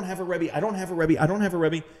Rebbe. I don't have a Rebbe. I don't have a Rebbe. I don't have a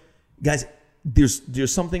Rebbe. Guys,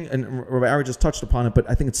 there's something, and Rabbi Ari just touched upon it, but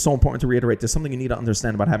I think it's so important to reiterate. There's something you need to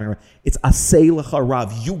understand about having a Rebbe. It's Aseh L'cha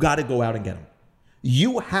Rav. You got to go out and get him.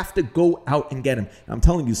 You have to go out and get him. I'm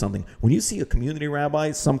telling you something. When you see a community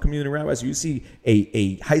rabbi, some community rabbis, or you see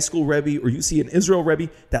a high school rebbe, or you see an Israel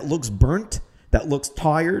rebbe that looks burnt, that looks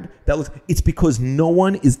tired, it's because no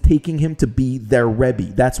one is taking him to be their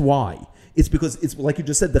rebbe. That's why. It's because it's like you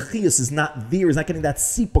just said, the chiyus is not there. He's not getting that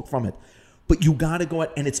sipuk from it. But you got to go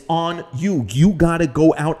out, and it's on you. You got to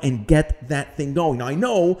go out and get that thing going. Now, I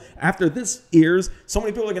know after this airs, so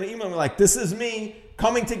many people are going to email me like, this is me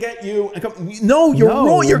coming to get you. No, you're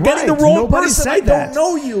wrong. You're getting the wrong Nobody person. said I that. don't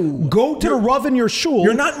know you. Go to the Rav in your shul.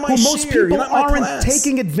 You're not in my who most shir. You're people not in my aren't class.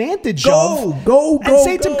 taking advantage Go, of. go, and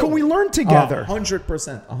say to go. him, can we learn together?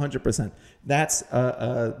 100%. 100%.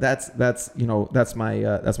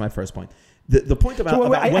 That's my first point. The point about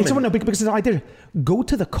women. I just want to know, because I did go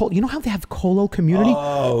to the kol. You know how they have kollel community?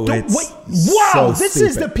 Oh, wow! This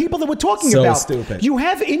is the people that we're talking about. Stupid. You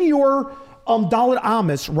have in your Dalit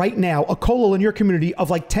Amos right now a kollel in your community of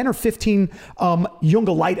like 10 or 15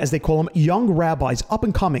 Junge Light, as they call them, young rabbis, up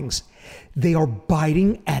and comings. They are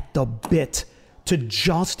biting at the bit to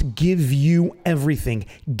just give you everything.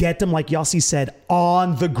 Get them, like Yossi said,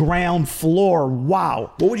 on the ground floor.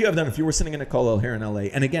 Wow. What would you have done if you were sitting in a kollel here in LA?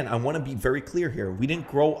 And again, I want to be very clear here. We didn't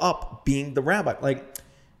grow up being the rabbi. Like,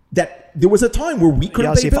 that there was a time where we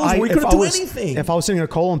couldn't pay bills, we couldn't do anything. If I was sitting in a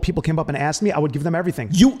kollel and people came up and asked me, I would give them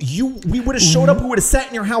everything. We would have showed up. We would have sat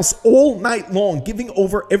in your house all night long, giving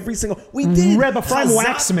over every single. We did. Rebbe Chaim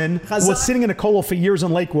Waxman was sitting in a kollel for years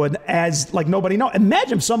in Lakewood as like nobody knows.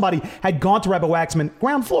 Imagine if somebody had gone to Rebbe Waxman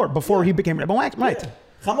ground floor before he became Rebbe Waxman. Right.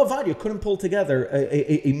 Chamavadia couldn't pull together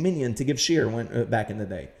a minion to give shir back in the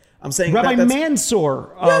day. I'm saying Rabbi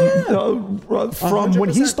Mansour, from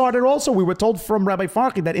when he started also, we were told from Rabbi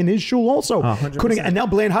Farki that in his shul also couldn't, and now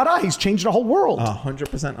Blaine Hara, he's changed the whole world.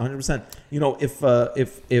 100%. You know, if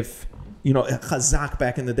you know, Chazak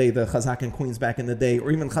back in the day, the Chazak in Queens back in the day,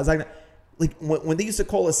 or even Chazak, like when they used to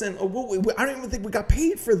call us in, I don't even think we got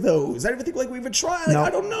paid for those. I don't even think like we even tried. Like, I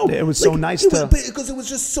don't know. It was so nice because it was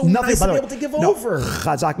just so nice to be able to give over.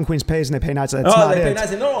 Chazak and Queens pays and they pay nice. That's not they pay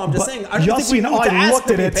nice. No, I'm just saying. I don't think we knew to ask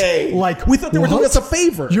them to pay. Like we thought they were doing us a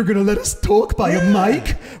favor. You're gonna let us talk by a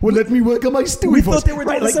mic? Well, let me work on my Stewie We voice. thought they were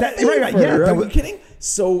doing us a favor. Right. Yeah. Are you kidding?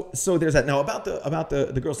 So there's that. Now about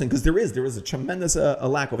the girls thing, because there is a tremendous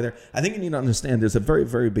lack over there. I think you need to understand there's a very,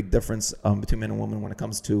 very big difference between men and women when it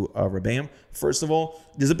comes to Rebbeim. First of all,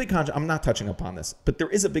 there's a big I'm not touching upon this, but there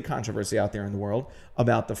is a big controversy out there in the world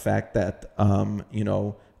about the fact that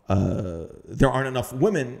there aren't enough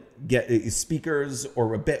women speakers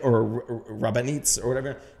or rabbanites or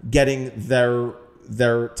whatever getting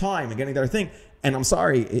their time and getting their thing. And I'm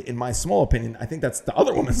sorry, in my small opinion, I think that's the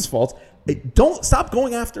other woman's fault. Don't stop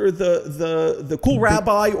going after the cool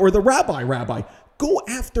rabbi or the rabbi. Go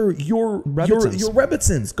after your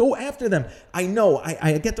Rebbitzins. Go after them. I know.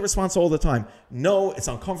 I get the response all the time. No, it's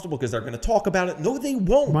uncomfortable because they're going to talk about it. No, they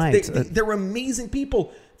won't. Right. They're amazing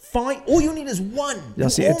people. Fine. All you need is one. Yeah,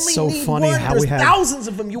 see, it's so funny one. how There's we have thousands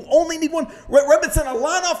of them. You only need one. Rebbitzin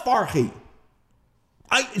Alana Farhi.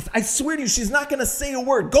 I swear to you, she's not going to say a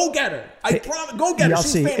word. Go get her. I promise. Go get her.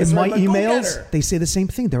 She's famous. In my right? emails, they say the same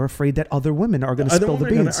thing. They're afraid that other women are going to spill the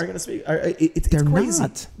beans. Are going to speak. It's They're crazy.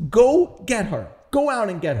 not. Go get her. Go out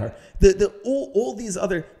and get her. All these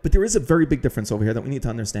other, but there is a very big difference over here that we need to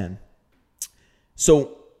understand.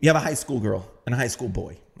 So you have a high school girl and a high school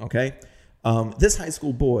boy. Okay, this high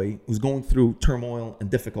school boy who's going through turmoil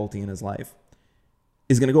and difficulty in his life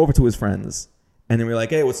is going to go over to his friends and then be like,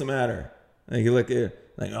 "Hey, what's the matter?" Like you look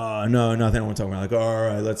like, "Oh no, nothing. I don't want to talk about." Like, all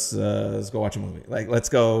right, let's go watch a movie. Like, let's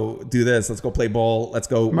go do this. Let's go play ball. Let's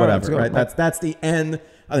go whatever. Right? That's the end.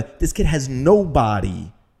 This kid has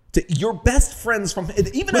nobody. Your best friends from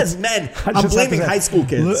even as men, I'm blaming high school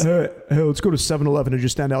kids. Hey, let's go to 7-Eleven and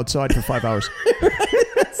just stand outside for 5 hours.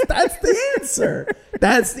 That's the answer.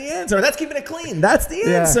 That's the answer. That's keeping it clean. That's the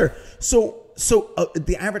answer. So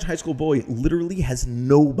the average high school boy literally has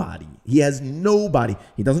nobody. He has nobody.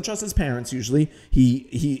 He doesn't trust his parents usually.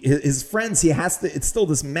 His friends. He has to. It's still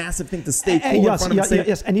this massive thing to stay cool in front of him.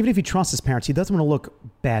 Yes, and even if he trusts his parents, he doesn't want to look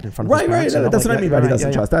bad in front of his parents. Right. That's what I mean by he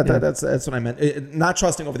doesn't trust. That's what I meant. Not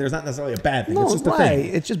trusting over there is not necessarily a bad thing. It's just a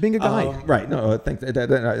thing. It's just being a guy. Right. No, I think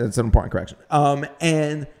that's an important correction.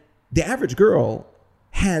 And the average girl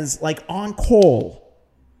has like on call.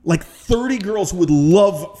 Like 30 girls who would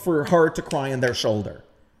love for her to cry on their shoulder.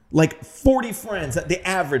 Like 40 friends, the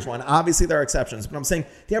average one. Obviously, there are exceptions, but I'm saying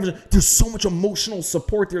the average. There's so much emotional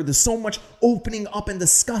support there. There's so much opening up and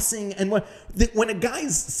discussing. And when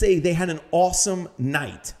guys say they had an awesome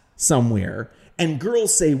night somewhere, and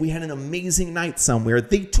girls say we had an amazing night somewhere,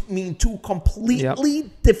 they mean two completely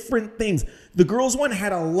different things. The girls one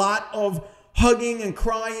had a lot of hugging and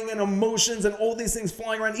crying and emotions and all these things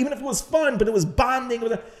flying around, even if it was fun, but it was bonding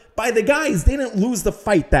with by the guys. They didn't lose the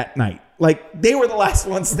fight that night. Like, they were the last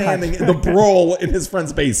ones standing in the brawl in his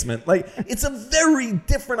friend's basement. Like, it's a very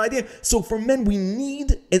different idea. So for men, we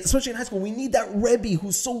need, especially in high school, we need that Rebbe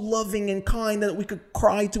who's so loving and kind that we could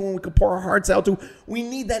cry to and we could pour our hearts out to. We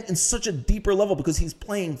need that in such a deeper level because he's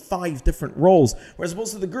playing 5 different roles. Whereas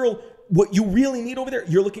opposed to the girl, what you really need over there,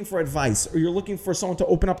 you're looking for advice or you're looking for someone to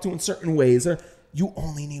open up to in certain ways, or you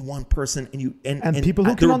only need one person, and people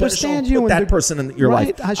who can understand you. Put that person in your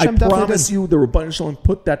life. I promise you, the Rebbeinu Shalom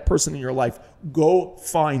put that person in your life. Go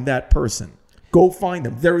find that person. Go find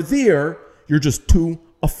them. They're there. You're just too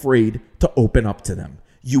afraid to open up to them.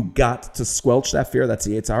 You got to squelch that fear. That's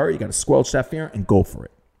the Yetzer Hara. You got to squelch that fear and go for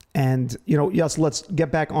it. And yes, let's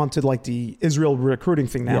get back onto like the Israel recruiting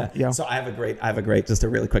thing now. Yeah. So I have a great, just a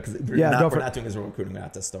really quick. We're not doing Israel recruiting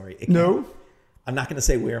without this story. No. I'm not going to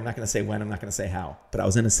say where, I'm not going to say when, I'm not going to say how, but I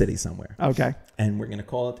was in a city somewhere. Okay. And we're going to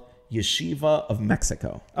call it Yeshiva of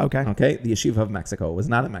Mexico. Okay. Okay. The Yeshiva of Mexico. It was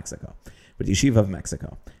not in Mexico, but Yeshiva of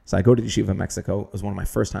Mexico. So I go to the Yeshiva of Mexico. It was one of my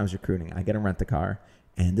first times recruiting. I get a rent-a-car,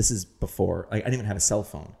 and this is before, like, I didn't even have a cell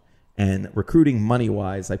phone. And recruiting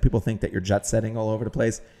money-wise, like, people think that you're jet-setting all over the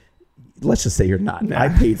place. Let's just say you're not. Nah. I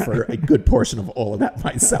paid for a good portion of all of that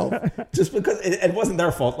myself, just because it wasn't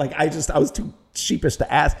their fault. Like, I was too sheepish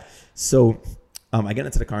to ask. So I get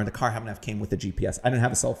into the car, and the car happened to have came with a GPS. I didn't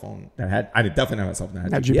have a cell phone I did definitely have a cell phone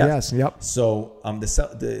that had GPS. Yep. So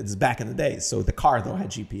it's back in the day. So the car though had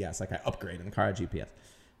GPS. Like, I upgraded, and the car had GPS.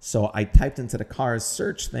 So I typed into the car's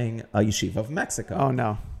search thing, Yeshiva of Mexico. Oh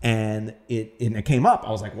no! And it came up.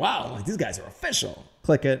 I was like, wow, like, these guys are official.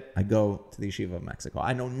 Click it. I go to the Yeshiva of Mexico.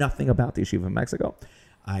 I know nothing about the Yeshiva of Mexico.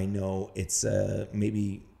 I know it's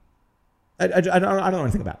maybe I don't know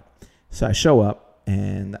anything about it. So I show up.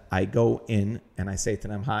 And I go in and I say to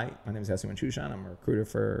them, hi, my name is Yossi Ben-Shushan. I'm a recruiter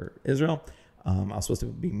for Israel. I was supposed to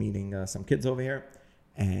be meeting some kids over here.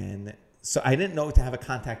 And so I didn't know to have a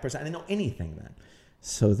contact person. I didn't know anything then.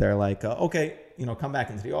 So they're like, okay, come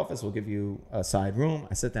back into the office. We'll give you a side room.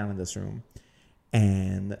 I sit down in this room.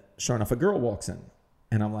 And sure enough, a girl walks in.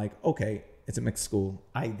 And I'm like, okay, it's a mixed school.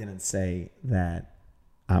 I didn't say that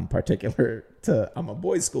I'm I'm a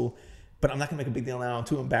boys' school. But I'm not going to make a big deal now. I'm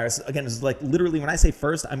too embarrassed. Again, it's like literally when I say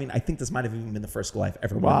first, I mean, I think this might have even been the first school I've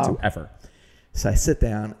ever went to ever. So I sit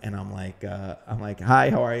down and I'm like,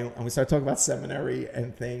 hi, how are you? And we start talking about seminary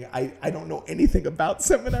and thing. I don't know anything about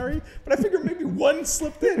seminary, but I figured maybe one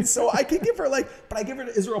slipped in. So I could give her but I give her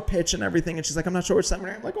the Israel pitch and everything. And she's like, I'm not sure which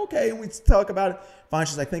seminary. I'm like, okay. And we talk about it. Fine.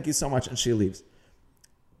 She's like, thank you so much. And she leaves.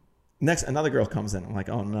 Next, another girl comes in. I'm like,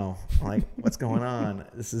 oh no. I'm like, what's going on?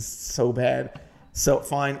 This is so bad. So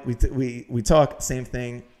fine, we talk, same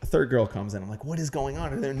thing. A third girl comes in. I'm like, what is going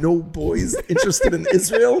on? Are there no boys interested in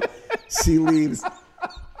Israel? She leaves.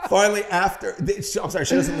 Finally, I'm sorry,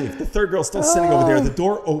 she doesn't leave. The third girl's still sitting over there. The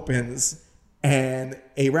door opens, and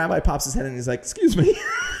a rabbi pops his head in, and he's like, excuse me.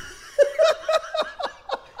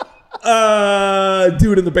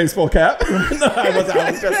 Dude in the baseball cap. No, I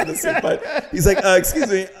was dressed in a suit, but he's like, excuse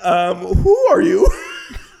me, who are you?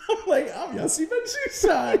 I'm like, I'm Yossi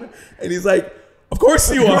Ben-Shushan. And he's like, of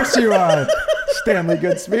course you are. Of course you are. Stanley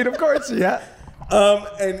Goodspeed, of course, yeah.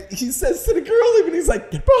 And he says to the girl, even he's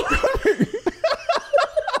like, get behind me.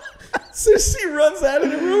 So she runs out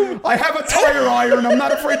of the room. I have a tire iron. I'm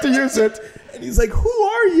not afraid to use it. And he's like, who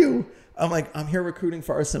are you? I'm like, I'm here recruiting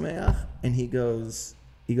for Or Sameach. And he goes,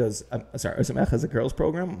 I'm sorry, Or Sameach has a girls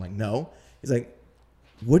program? I'm like, no. He's like,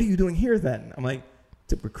 what are you doing here then? I'm like,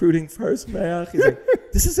 recruiting for Or Sameach. He's like,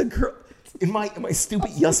 this is a girl. In my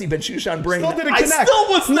stupid Yossi Ben-Shushan brain, I still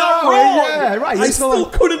was not wrong. Yeah, right. I still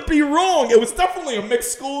couldn't be wrong. It was definitely a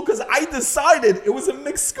mixed school because I decided it was a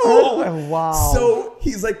mixed school. Oh, wow. So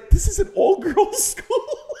he's like, this is an all-girls school.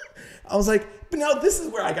 I was like, but now this is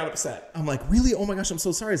where I got upset. I'm like, really? Oh my gosh, I'm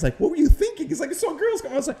so sorry. He's like, what were you thinking? He's like, I saw girls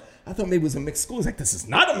come. I was like, I thought maybe it was a mixed school. He's like, this is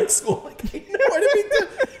not a mixed school. Like, I didn't mean to.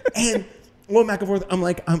 And going back and forth, I'm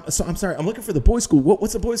like, I'm sorry. I'm looking for the boys' school.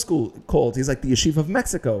 What's a boys' school called? He's like, the Yeshiva of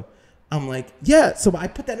Mexico. I'm like, yeah. So I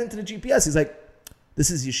put that into the GPS. He's like, this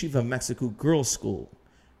is Yeshiva of Mexico girls' school.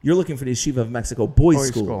 You're looking for the Yeshiva of Mexico boys'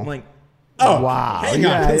 school. I'm like, oh, wow. Hang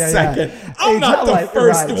on a second. Yeah. I'm not the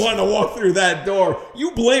first one to walk through that door.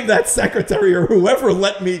 You blame that secretary or whoever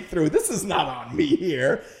let me through. This is not on me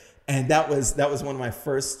here. And that was one of my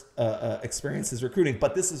first experiences recruiting.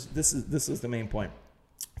 But this is the main point.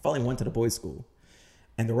 I finally went to the boys' school,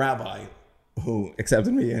 and the rabbi who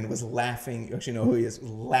accepted me and was laughing. You actually know who he is,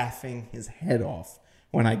 laughing his head off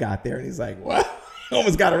when I got there. And he's like, what? I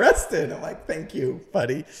almost got arrested. I'm like, thank you,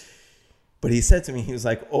 buddy. But he said to me, he was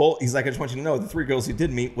like, I just want you to know the 3 girls you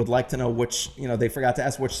did meet would like to know which, they forgot to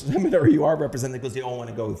ask which seminary you are representing because they all want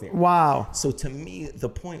to go there. Wow. So to me, the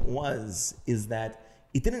point is that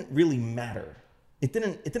it didn't really matter. It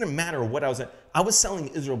didn't matter what I was at. I was selling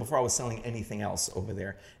Israel before I was selling anything else over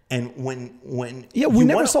there. And when we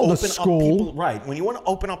never sold a school. Right. When you want to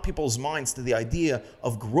open up people's minds to the idea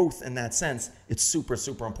of growth in that sense, it's super,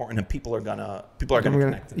 super important, and people are gonna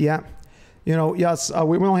connect to it. Yeah. Yes,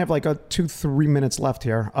 we only have like 2-3 minutes left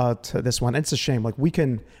here to this one. It's a shame. Like we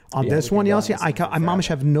can on this one, yes, I mamish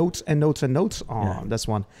have notes and notes and notes on this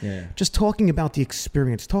one. Yeah. Just talking about the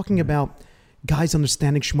experience, talking about guys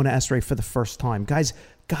understanding Shemona Esrei for the first time, guys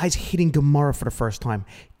hitting Gemara for the first time,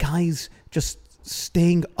 guys just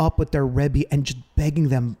staying up with their Rebbe and just begging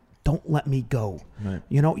them, don't let me go. Right.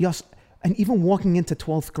 Yes. And even walking into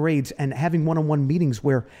 12th grades and having one-on-one meetings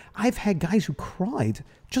where I've had guys who cried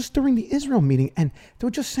just during the Israel meeting, and they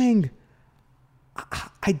were just saying,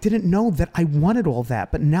 I didn't know that I wanted all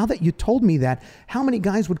that. But now that you told me that, how many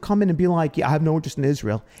guys would come in and be like, yeah, I have no interest in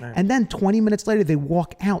Israel. Right. And then 20 minutes later, they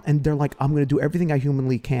walk out and they're like, I'm going to do everything I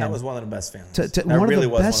humanly can. That was one of the best feelings. One of the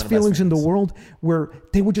best feelings in the world, where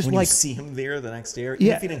they would just when like... you see him there the next year,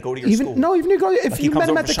 even if he didn't go to your school. No, even if you met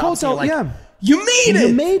him at the hotel, You made it!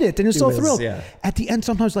 You made it, and you're so thrilled. Yeah. At the end,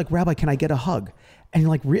 sometimes like, Rabbi, can I get a hug? And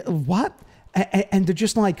you're like, what? And they're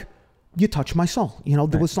just like... You touched my soul.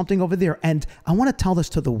 There was something over there. And I want to tell this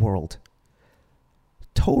to the world.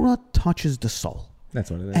 Torah touches the soul.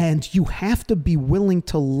 That's what it is. And you have to be willing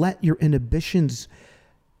to let your inhibitions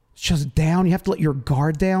just down. You have to let your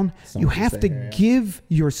guard down. You have to give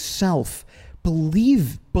yourself,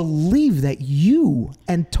 believe that you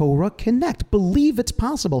and Torah connect. Believe it's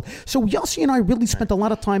possible. So Yossi and I really spent a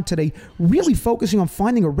lot of time today really focusing on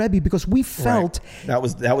finding a Rebbe, because we felt that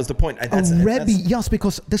was the point. Yes,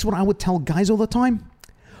 because this is what I would tell guys all the time.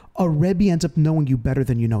 A Rebbe ends up knowing you better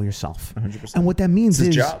than you know yourself. 100%. And what that means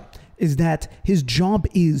is that his job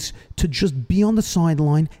is to just be on the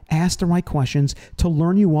sideline, ask the right questions, to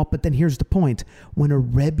learn you up. But then here's the point. When a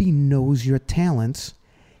Rebbe knows your talents,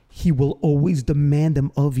 he will always demand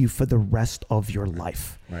them of you for the rest of your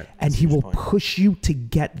life. Right. And he will push you to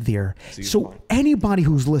get there. So anybody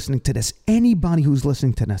who's listening to this,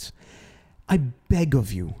 I beg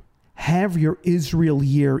of you, have your Israel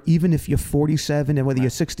year, even if you're 47 and whether you're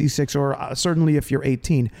 66 or certainly if you're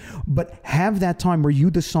 18. But have that time where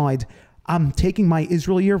you decide, I'm taking my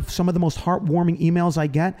Israel year. Some of the most heartwarming emails I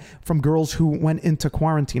get from girls who went into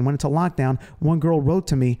quarantine, went into lockdown. One girl wrote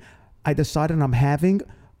to me, I decided I'm having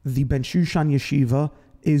the Ben Shushan Yeshiva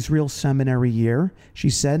Israel Seminary year. She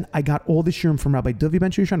said, I got all the shiurim from Rabbi Duvi Ben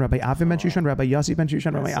Shushan, Rabbi Avi Ben Shushan, Rabbi Yossi Ben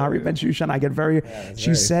Shushan, Rabbi Ari Ben Shushan. I get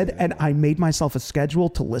she said, and I made myself a schedule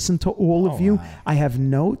to listen to all of you. Wow. I have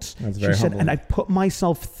notes. She said, and I put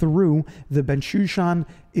myself through the Ben Shushan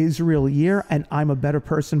Israel year, and I'm a better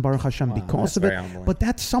person, Baruch Hashem, because of it. Humbling. But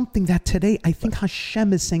that's something that today I think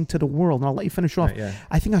Hashem is saying to the world, and I'll let you finish off.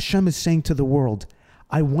 I think Hashem is saying to the world,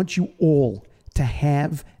 I want you all to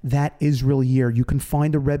have that Israel year. You can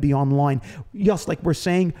find a Rebbe online. Yes, like we're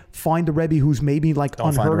saying, find a Rebbe who's maybe like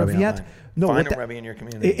unheard of yet. Online. No, find a Rebbe in your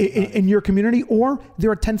community. In your community, or there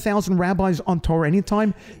are 10,000 rabbis on Torah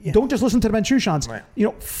anytime. Yeah. Don't just listen to the Ben Shushans.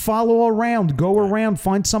 Right. Follow around, go around,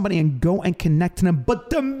 find somebody and go and connect to them. But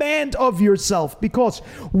demand of yourself, because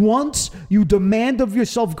once you demand of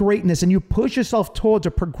yourself greatness and you push yourself towards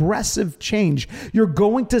a progressive change, you're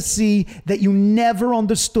going to see that you never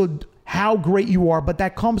understood how great you are, but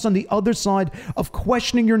that comes on the other side of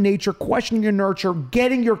questioning your nature, questioning your nurture,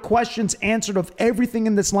 getting your questions answered of everything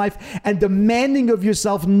in this life, and demanding of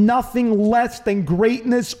yourself nothing less than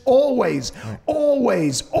greatness always, right.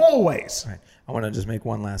 always. Right. I want to just make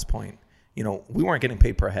one last point. We weren't getting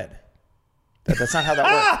paid per head. That's not how that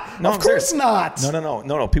works. No, of course not.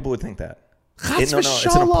 No. People would think that. It's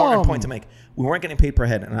an important point to make. We weren't getting paid per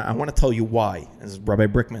head, and I want to tell you why. As Rabbi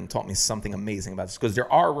Brickman taught me something amazing about this, because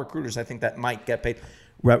there are recruiters I think that might get paid.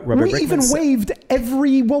 We even waived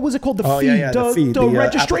every, what was it called? The fee, the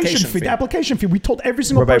registration fee, the application fee. We told every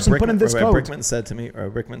single person put in this code. Rabbi Brickman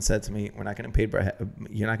said to me, we're not getting paid by head.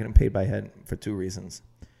 You're not getting paid by head for 2 reasons.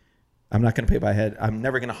 I'm not going to pay by head. I'm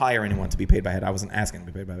never going to hire anyone to be paid by head. I wasn't asking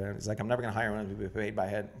to be paid by head. It's like, I'm never going to hire anyone to be paid by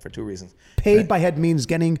head for 2 reasons. Paid by head means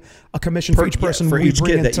getting a commission for each person for each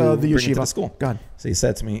bring kid into that you the bring yeshiva. Into the school. God. So he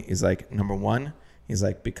said to me, he's like, number one, he's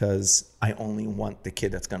like, because I only want the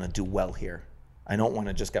kid that's going to do well here. I don't want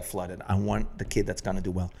to just get flooded. I want the kid that's going to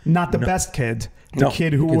do well. Not the best kid. The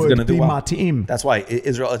kid who would be Mat'im. That's why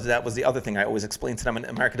Israel, that was the other thing I always explained to them in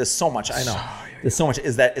America. There's so much, I know. There's so much,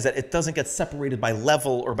 is that it doesn't get separated by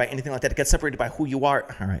level or by anything like that. It gets separated by who you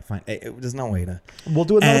are. All right, fine. There's no way to. We'll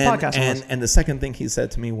do another podcast on this. And the second thing he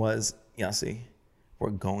said to me was, Yossi, we're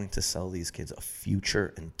going to sell these kids a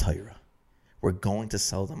future in Torah. We're going to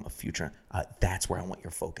sell them a future. That's where I want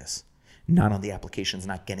your focus. Not on the applications,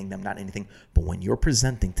 not getting them, not anything. But when you're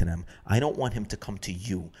presenting to them, I don't want him to come to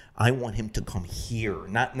you. I want him to come here,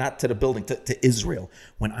 not to the building, to Israel.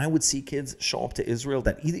 When I would see kids show up to Israel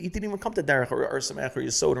that either didn't even come to Derech or Samech or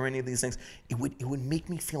Yesod or any of these things, it would make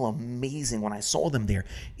me feel amazing when I saw them there.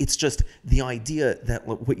 It's just the idea that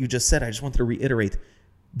what you just said, I just wanted to reiterate,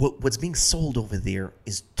 what's being sold over there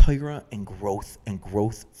is Torah and growth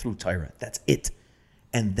through Torah. That's it.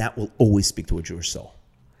 And that will always speak to a Jewish soul.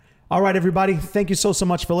 All right, everybody. Thank you so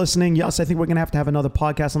much for listening. Yes, I think we're going to have another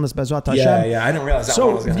podcast on this, Bezrat Hashem. Yeah, I didn't realize that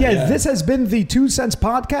one was going to this has been the 2 Cents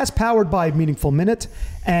Podcast, powered by Meaningful Minute.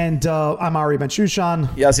 And I'm Ari Ben Shushan.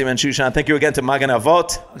 Yossi Ben Shushan. Thank you again to Magen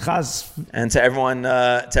Avot. And to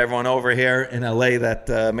everyone over here in LA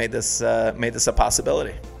that made this a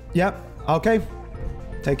possibility. Yep. Okay.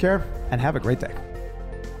 Take care and have a great day.